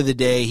the end of the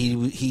day,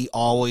 he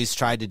always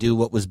tried to do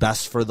what was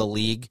best for the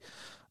league.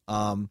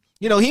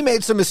 He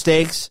made some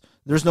mistakes.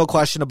 There's no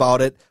question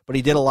about it, but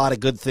he did a lot of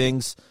good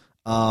things.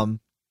 The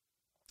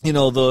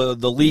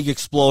league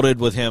exploded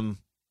with him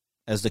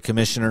as the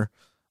commissioner.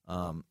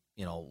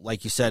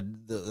 Like you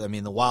said,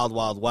 the wild,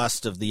 wild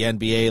west of the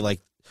NBA,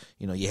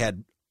 you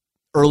had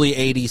early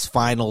 80s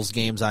finals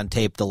games on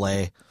tape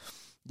delay.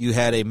 You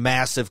had a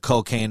massive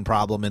cocaine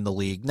problem in the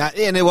league.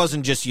 And it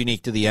wasn't just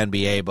unique to the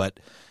NBA, but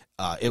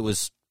it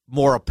was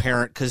more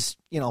apparent because,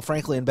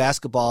 frankly, in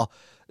basketball,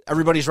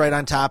 everybody's right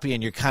on top of you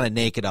and you're kind of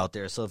naked out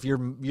there. So if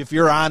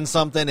you're on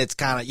something,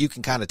 you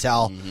can kind of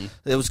tell. Mm-hmm.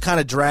 It was kind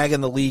of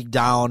dragging the league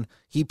down.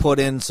 He put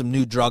in some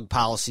new drug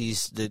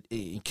policies that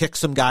kicked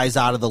some guys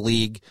out of the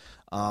league.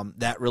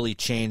 That really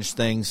changed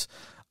things.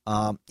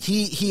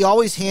 He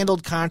always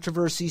handled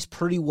controversies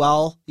pretty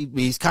well.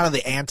 He's kind of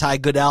the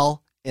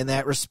anti-Goodell in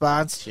that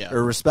response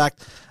or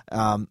respect.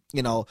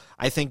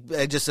 I think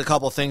just a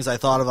couple things I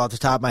thought of off the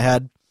top of my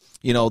head.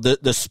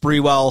 The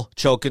Sprewell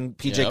choking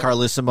PJ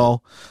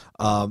Carlesimo,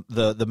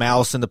 the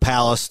Malice in the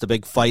Palace, the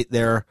big fight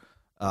there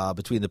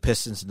between the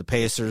Pistons and the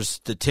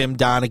Pacers, the Tim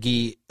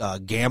Donaghy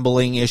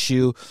gambling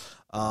issue.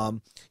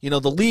 The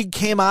league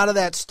came out of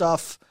that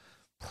stuff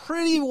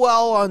pretty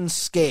well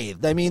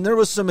unscathed. I mean, there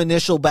was some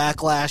initial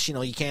backlash.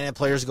 You can't have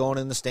players going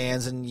in the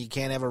stands and you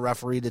can't have a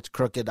referee that's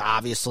crooked,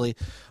 obviously.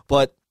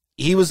 But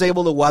he was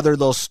able to weather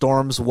those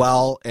storms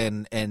well,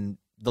 and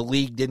the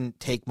league didn't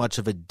take much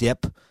of a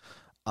dip.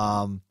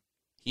 The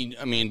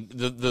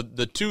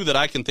two that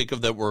I can think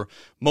of that were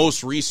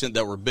most recent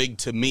that were big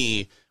to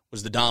me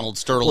was the Donald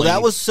Sterling. Well,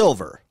 that was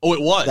Silver. Oh, it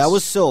was? That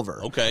was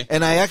Silver. Okay.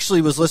 And I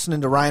actually was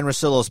listening to Ryan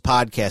Russillo's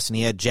podcast, and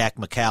he had Jack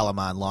McCallum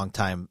on,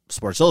 longtime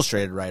Sports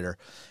Illustrated writer.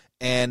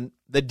 And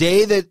the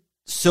day that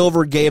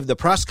Silver gave the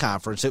press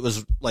conference, it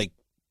was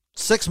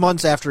 6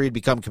 months after he'd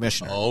become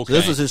commissioner. Oh, okay. So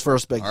this was his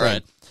first big thing.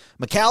 Right.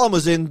 McCallum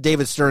was in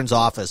David Stern's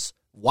office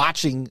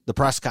watching the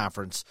press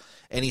conference,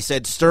 and he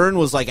said Stern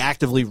was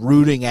actively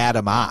rooting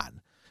Adam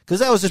on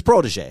because that was his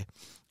protege.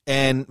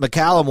 And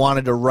McCallum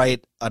wanted to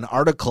write an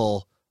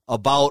article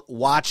about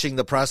watching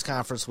the press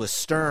conference with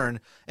Stern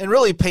and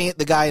really paint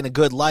the guy in a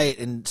good light,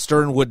 and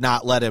Stern would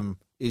not let him.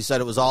 He said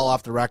it was all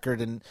off the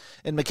record, and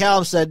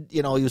McCallum said,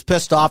 he was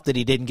pissed off that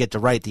he didn't get to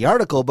write the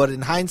article, but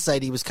in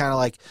hindsight, he was kind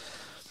of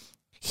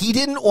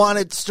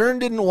Stern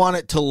didn't want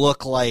it to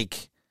look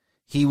like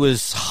he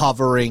was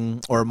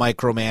hovering or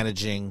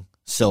micromanaging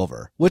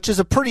Silver, which is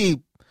a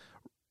pretty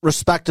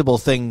respectable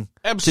thing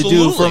to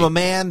do from a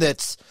man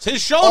that's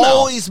his show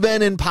always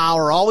been in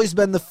power, always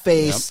been the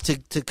face.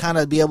 To kind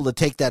of be able to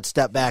take that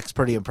step back is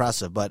pretty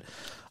impressive. But,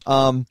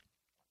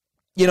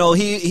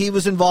 he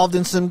was involved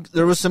in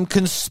there was some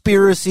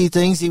conspiracy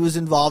things he was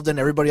involved in.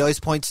 Everybody always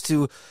points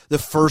to the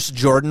first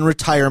Jordan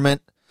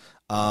retirement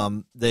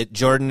that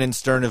Jordan and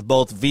Stern have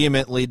both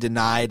vehemently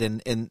denied.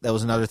 And that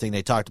was another thing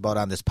they talked about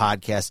on this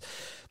podcast.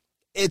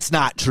 It's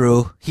not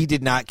true. He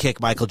did not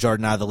kick Michael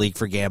Jordan out of the league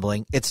for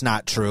gambling. It's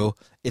not true.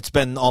 It's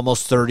been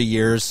almost 30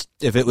 years.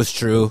 If it was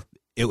true,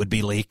 it would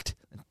be leaked.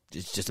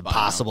 It's just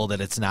impossible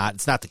that it's not.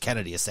 It's not the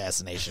Kennedy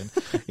assassination.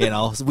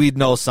 We'd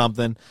know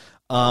something.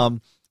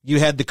 You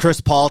had the Chris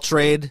Paul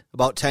trade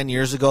about 10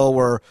 years ago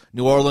where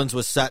New Orleans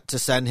was set to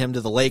send him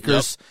to the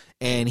Lakers,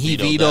 and he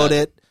vetoed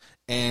it.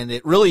 And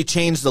it really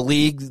changed the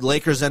league. The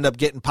Lakers end up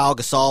getting Pau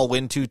Gasol,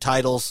 win 2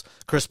 titles.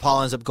 Chris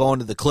Paul ends up going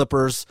to the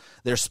Clippers.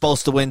 They're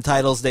supposed to win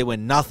titles. They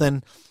win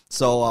nothing.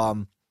 So,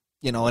 and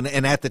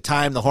at the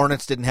time, the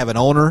Hornets didn't have an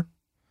owner.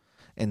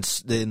 And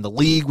the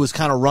league was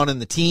kind of running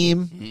the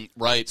team.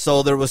 Right.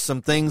 So there was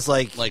some things why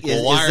are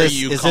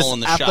you calling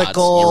the shots?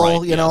 Ethical, You're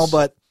right, yes.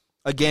 But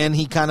again,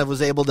 he kind of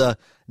was able to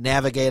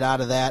navigate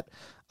out of that.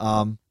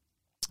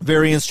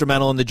 Very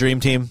instrumental in the Dream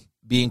Team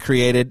being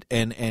created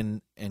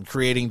and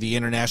creating the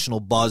international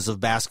buzz of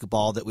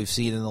basketball that we've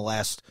seen in the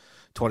last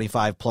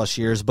 25 plus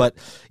years. But,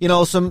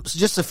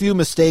 just a few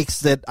mistakes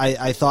that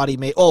I thought he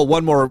made. Oh,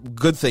 one more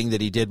good thing that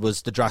he did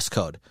was the dress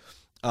code.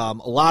 A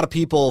lot of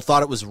people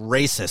thought it was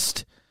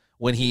racist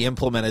when he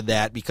implemented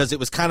that because it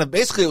was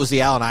it was the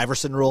Allen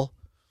Iverson rule.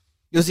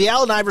 It was the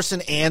Allen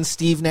Iverson and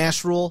Steve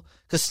Nash rule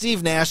because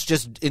Steve Nash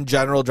just in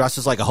general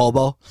dresses like a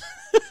hobo.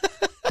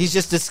 He's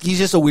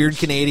just a weird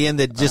Canadian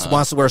that just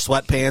wants to wear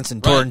sweatpants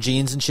and torn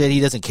jeans and shit. He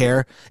doesn't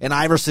care. And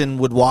Iverson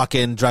would walk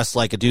in dressed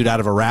like a dude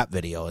out of a rap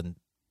video, and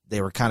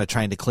they were kind of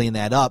trying to clean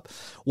that up.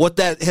 What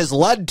that has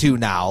led to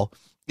now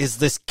is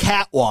this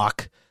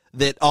catwalk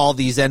that all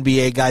these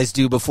NBA guys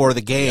do before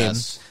the game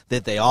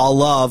that they all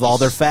love, all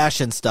their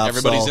fashion stuff.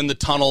 Everybody's in the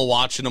tunnel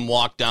watching them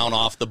walk down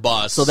off the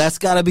bus. So that's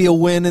got to be a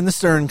win in the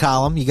Stern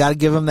column. You got to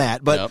give him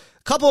that. But a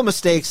couple of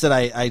mistakes that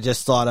I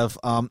just thought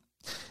of.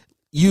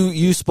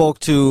 You spoke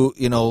to,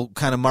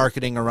 kind of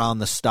marketing around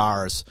the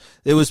stars.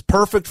 It was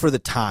perfect for the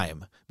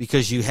time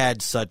because you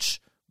had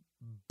such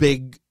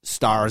big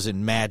stars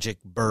in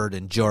Magic, Bird,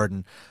 and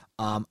Jordan.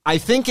 I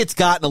think it's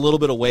gotten a little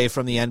bit away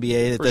from the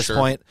NBA at this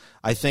point.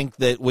 I think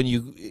that when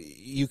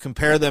you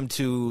compare them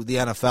to the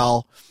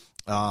NFL,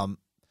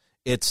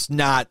 it's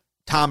not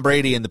Tom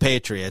Brady and the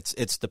Patriots.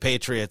 It's the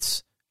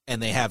Patriots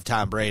and they have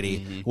Tom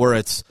Brady, where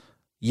it's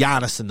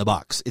Giannis and the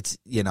Bucks. It's,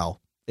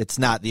 It's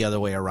not the other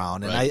way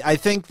around. And I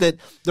think that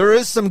there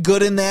is some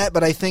good in that,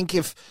 but I think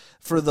if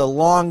for the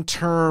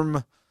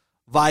long-term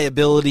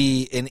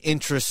viability and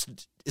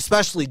interest,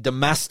 especially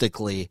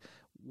domestically,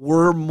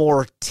 we're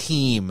more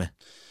team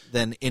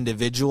than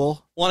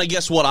individual. Well, I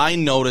guess what I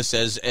notice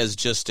as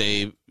just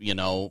a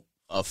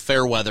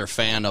fair weather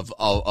fan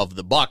of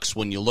the Bucks,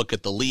 when you look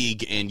at the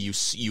league and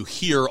you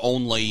hear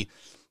only,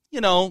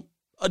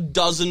 a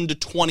dozen to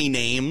 20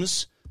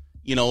 names,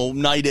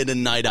 night in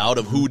and night out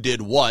of who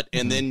did what,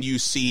 and then you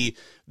see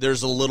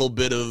there's a little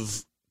bit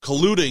of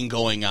colluding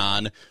going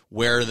on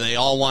where they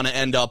all want to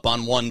end up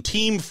on one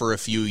team for a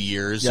few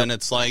years, and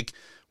it's like,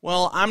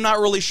 well, I'm not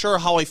really sure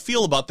how I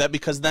feel about that,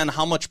 because then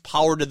how much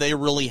power do they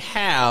really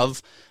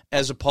have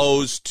as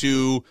opposed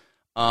to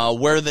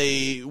where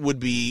they would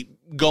be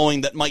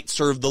going that might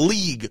serve the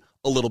league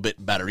a little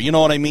bit better. You know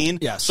what I mean?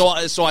 Yes.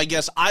 So I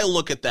guess I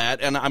look at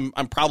that, and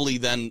I'm probably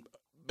then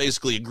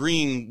basically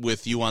agreeing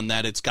with you on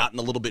that. It's gotten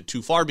a little bit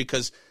too far,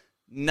 because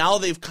now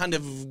they've kind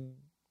of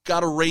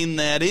got to rein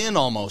that in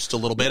almost a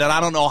little bit, and I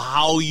don't know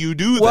how you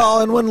do that.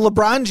 Well, and when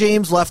LeBron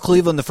James left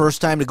Cleveland the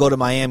first time to go to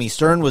Miami,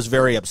 Stern was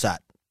very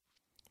upset.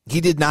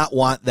 He did not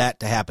want that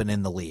to happen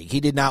in the league.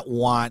 He did not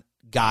want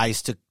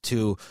guys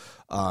to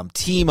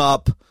team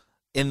up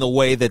in the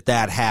way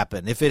that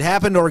happened. If it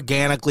happened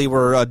organically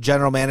where a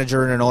general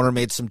manager and an owner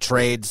made some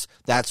trades,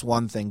 that's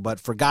one thing. But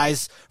for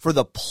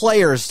the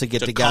players to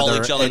get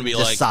together and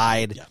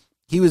decide,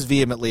 he was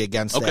vehemently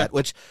against that,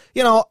 which,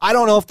 I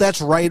don't know if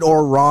that's right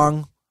or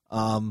wrong.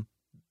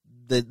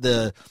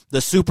 The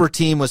super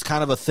team was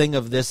kind of a thing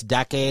of this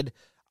decade.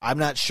 I'm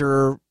not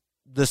sure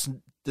the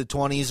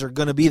 20s are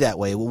going to be that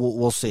way.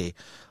 We'll see.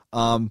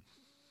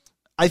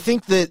 I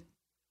think that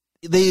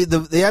the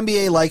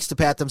NBA likes to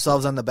pat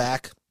themselves on the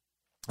back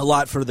a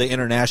lot for the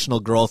international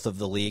growth of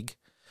the league,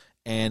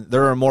 and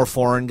there are more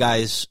foreign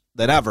guys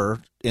than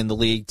ever in the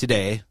league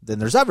today than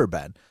there's ever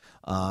been.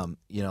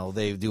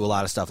 They do a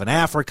lot of stuff in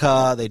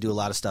Africa. They do a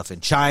lot of stuff in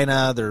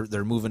China.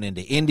 They're moving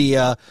into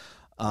India.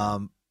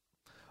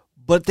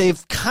 But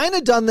they've kind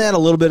of done that a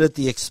little bit at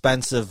the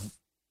expense of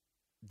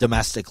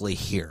domestically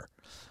here.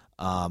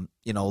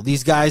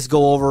 These guys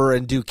go over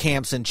and do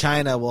camps in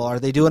China. Well,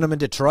 are they doing them in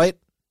Detroit?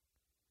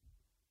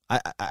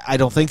 I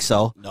don't think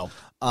so. No.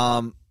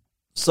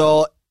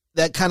 So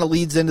that kind of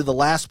leads into the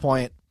last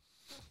point.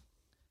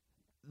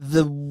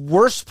 The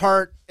worst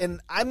part,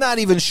 and I'm not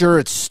even sure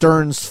it's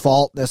Stern's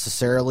fault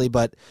necessarily,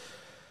 but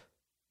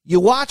you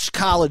watch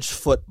college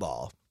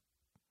football,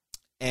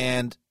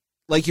 and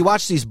like you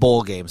watch these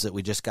bowl games that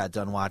we just got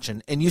done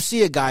watching, and you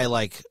see a guy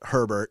like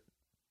Herbert.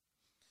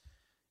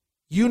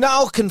 You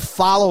now can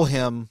follow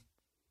him.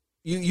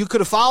 You could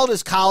have followed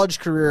his college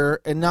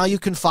career, and now you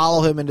can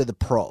follow him into the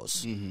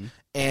pros. Mm-hmm.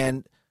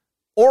 And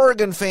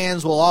Oregon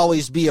fans will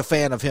always be a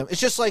fan of him.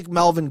 It's just like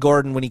Melvin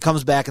Gordon when he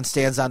comes back and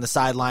stands on the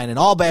sideline, and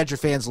all Badger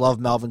fans love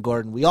Melvin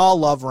Gordon. We all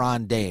love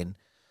Ron Dayne.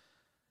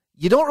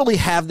 You don't really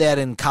have that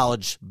in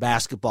college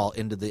basketball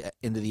into the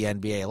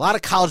NBA. A lot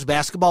of college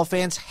basketball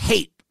fans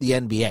hate the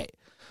NBA.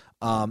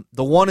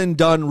 The one and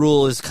done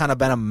rule has kind of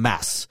been a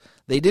mess.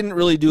 They didn't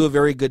really do a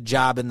very good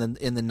job in the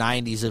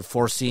 90s of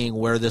foreseeing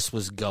where this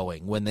was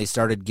going when they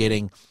started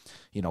getting,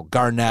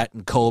 Garnett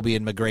and Kobe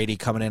and McGrady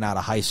coming in out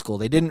of high school.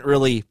 They didn't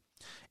really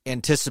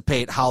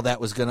anticipate how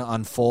that was going to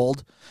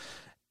unfold.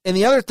 And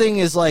the other thing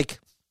is, like,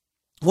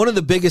 one of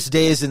the biggest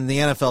days in the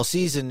NFL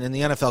season in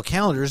the NFL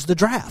calendar is the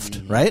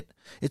draft, right?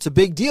 It's a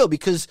big deal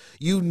because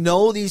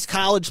these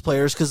college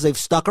players because they've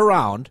stuck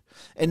around,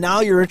 and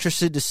now you're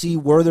interested to see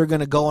where they're going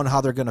to go and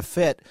how they're going to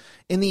fit.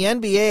 In the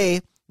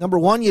NBA, number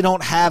one, you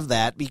don't have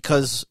that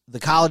because the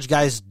college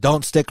guys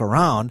don't stick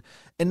around.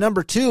 And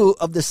number two,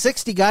 of the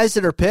 60 guys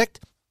that are picked,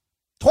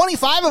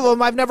 25 of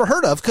them I've never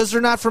heard of because they're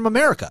not from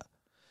America.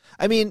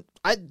 I mean,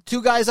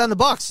 two guys on the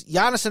Bucks,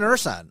 Giannis and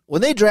Ersan.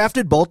 When they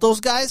drafted both those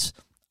guys,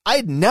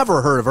 I'd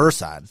never heard of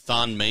Ersan.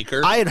 Thon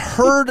Maker? I'd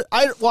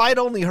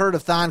only heard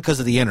of Thon because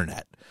of the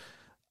internet.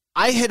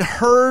 I had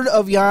heard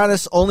of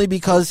Giannis only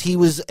because he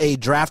was a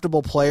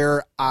draftable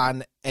player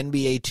on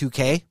NBA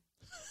 2K.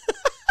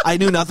 I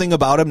knew nothing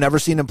about him, never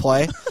seen him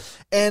play.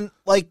 And,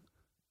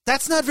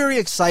 that's not very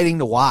exciting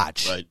to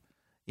watch. Right.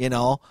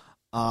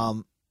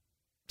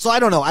 So I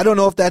don't know. I don't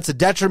know if that's a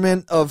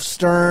detriment of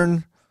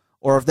Stern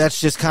or if that's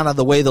just kind of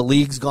the way the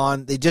league's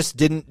gone. They just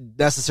didn't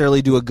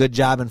necessarily do a good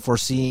job in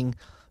foreseeing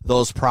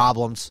those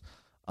problems.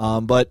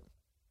 But,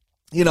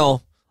 a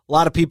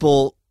lot of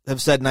people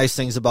have said nice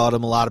things about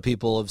him. A lot of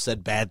people have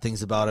said bad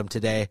things about him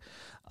today.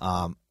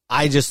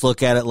 I just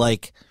look at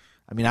it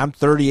I'm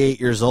 38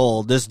 years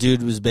old. This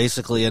dude was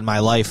basically in my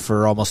life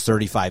for almost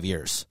 35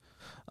 years.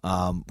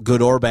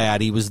 Good or bad,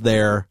 he was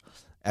there.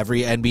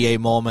 Every NBA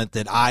moment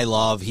that I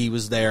love, he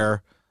was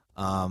there.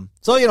 So,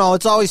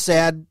 it's always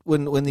sad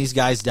when these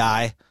guys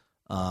die.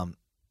 I'm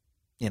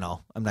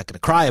not going to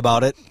cry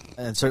about it,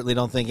 and certainly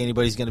don't think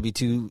anybody's going to be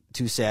too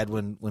sad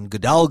when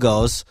Goodell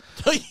goes.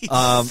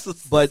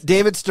 But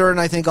David Stern,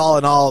 I think all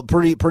in all,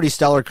 pretty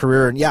stellar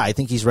career, and yeah, I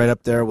think he's right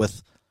up there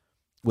with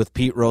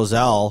Pete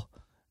Rozelle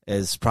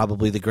as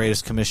probably the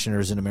greatest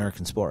commissioners in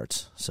American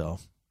sports. So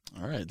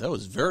All right, that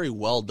was very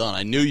well done.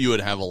 I knew you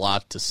would have a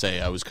lot to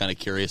say. I was kind of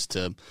curious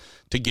to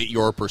get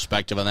your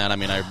perspective on that. I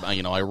mean,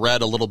 I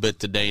read a little bit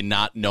today,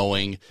 not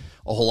knowing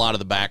a whole lot of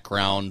the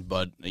background,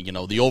 but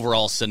the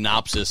overall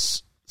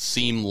synopsis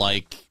seemed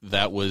like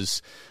that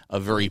was a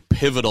very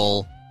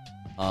pivotal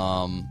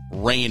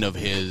reign of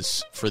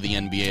his for the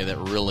NBA that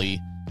really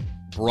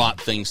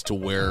brought things to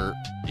where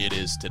it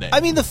is today. I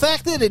mean, the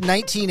fact that in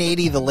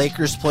 1980 the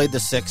Lakers played the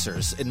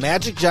Sixers, and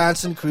Magic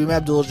Johnson, Kareem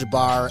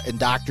Abdul-Jabbar, and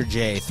Dr.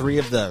 J, 3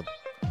 of the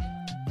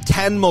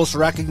 10 most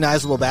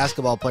recognizable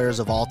basketball players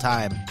of all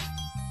time,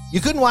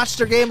 you couldn't watch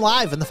their game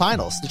live in the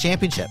finals, the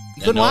championship.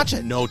 You couldn't watch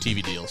it. No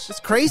TV deals.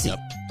 It's crazy. Yep.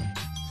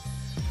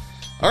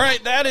 All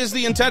right, that is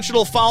the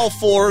intentional foul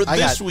for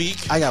this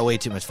week. I got way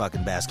too much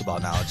fucking basketball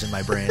knowledge in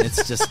my brain.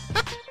 It's just...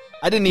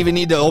 I didn't even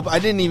need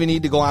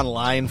to go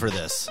online for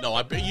this. No,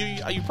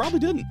 you probably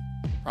didn't.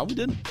 Probably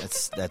didn't.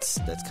 That's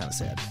kind of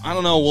sad. I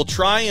don't know. We'll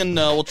try and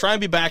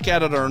be back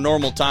at it at our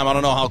normal time. I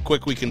don't know how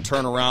quick we can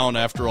turn around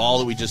after all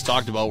that we just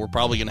talked about. We're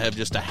probably going to have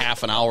just a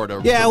half an hour to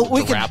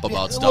wrap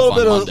about stuff on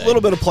Monday. A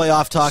little bit of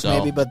playoff talk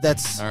maybe, but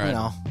that's all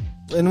right.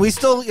 And we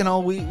still,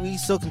 we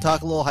still can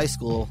talk a little high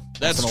school.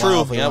 That's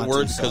true. Yeah,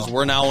 because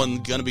we're now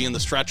going to be in the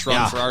stretch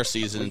run for our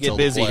season until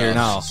get busy the playoffs, here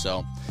now.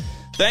 So.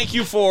 Thank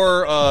you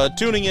for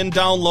tuning in,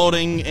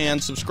 downloading,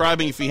 and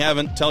subscribing. If you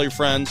haven't, tell your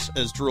friends,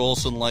 as Drew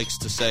Olson likes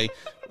to say.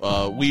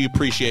 We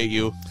appreciate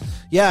you.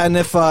 Yeah, and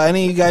if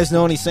any of you guys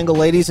know any single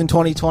ladies in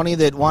 2020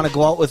 that want to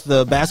go out with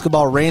the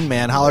basketball Rain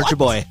Man, holler at your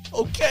boy.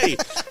 Okay,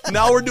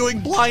 now we're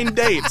doing blind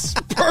dates.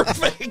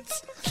 Perfect.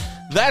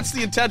 That's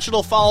the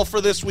intentional foul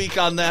for this week.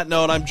 On that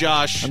note, I'm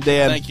Josh. I'm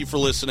Dan. Thank you for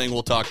listening.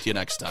 We'll talk to you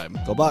next time.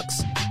 Go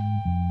Bucks.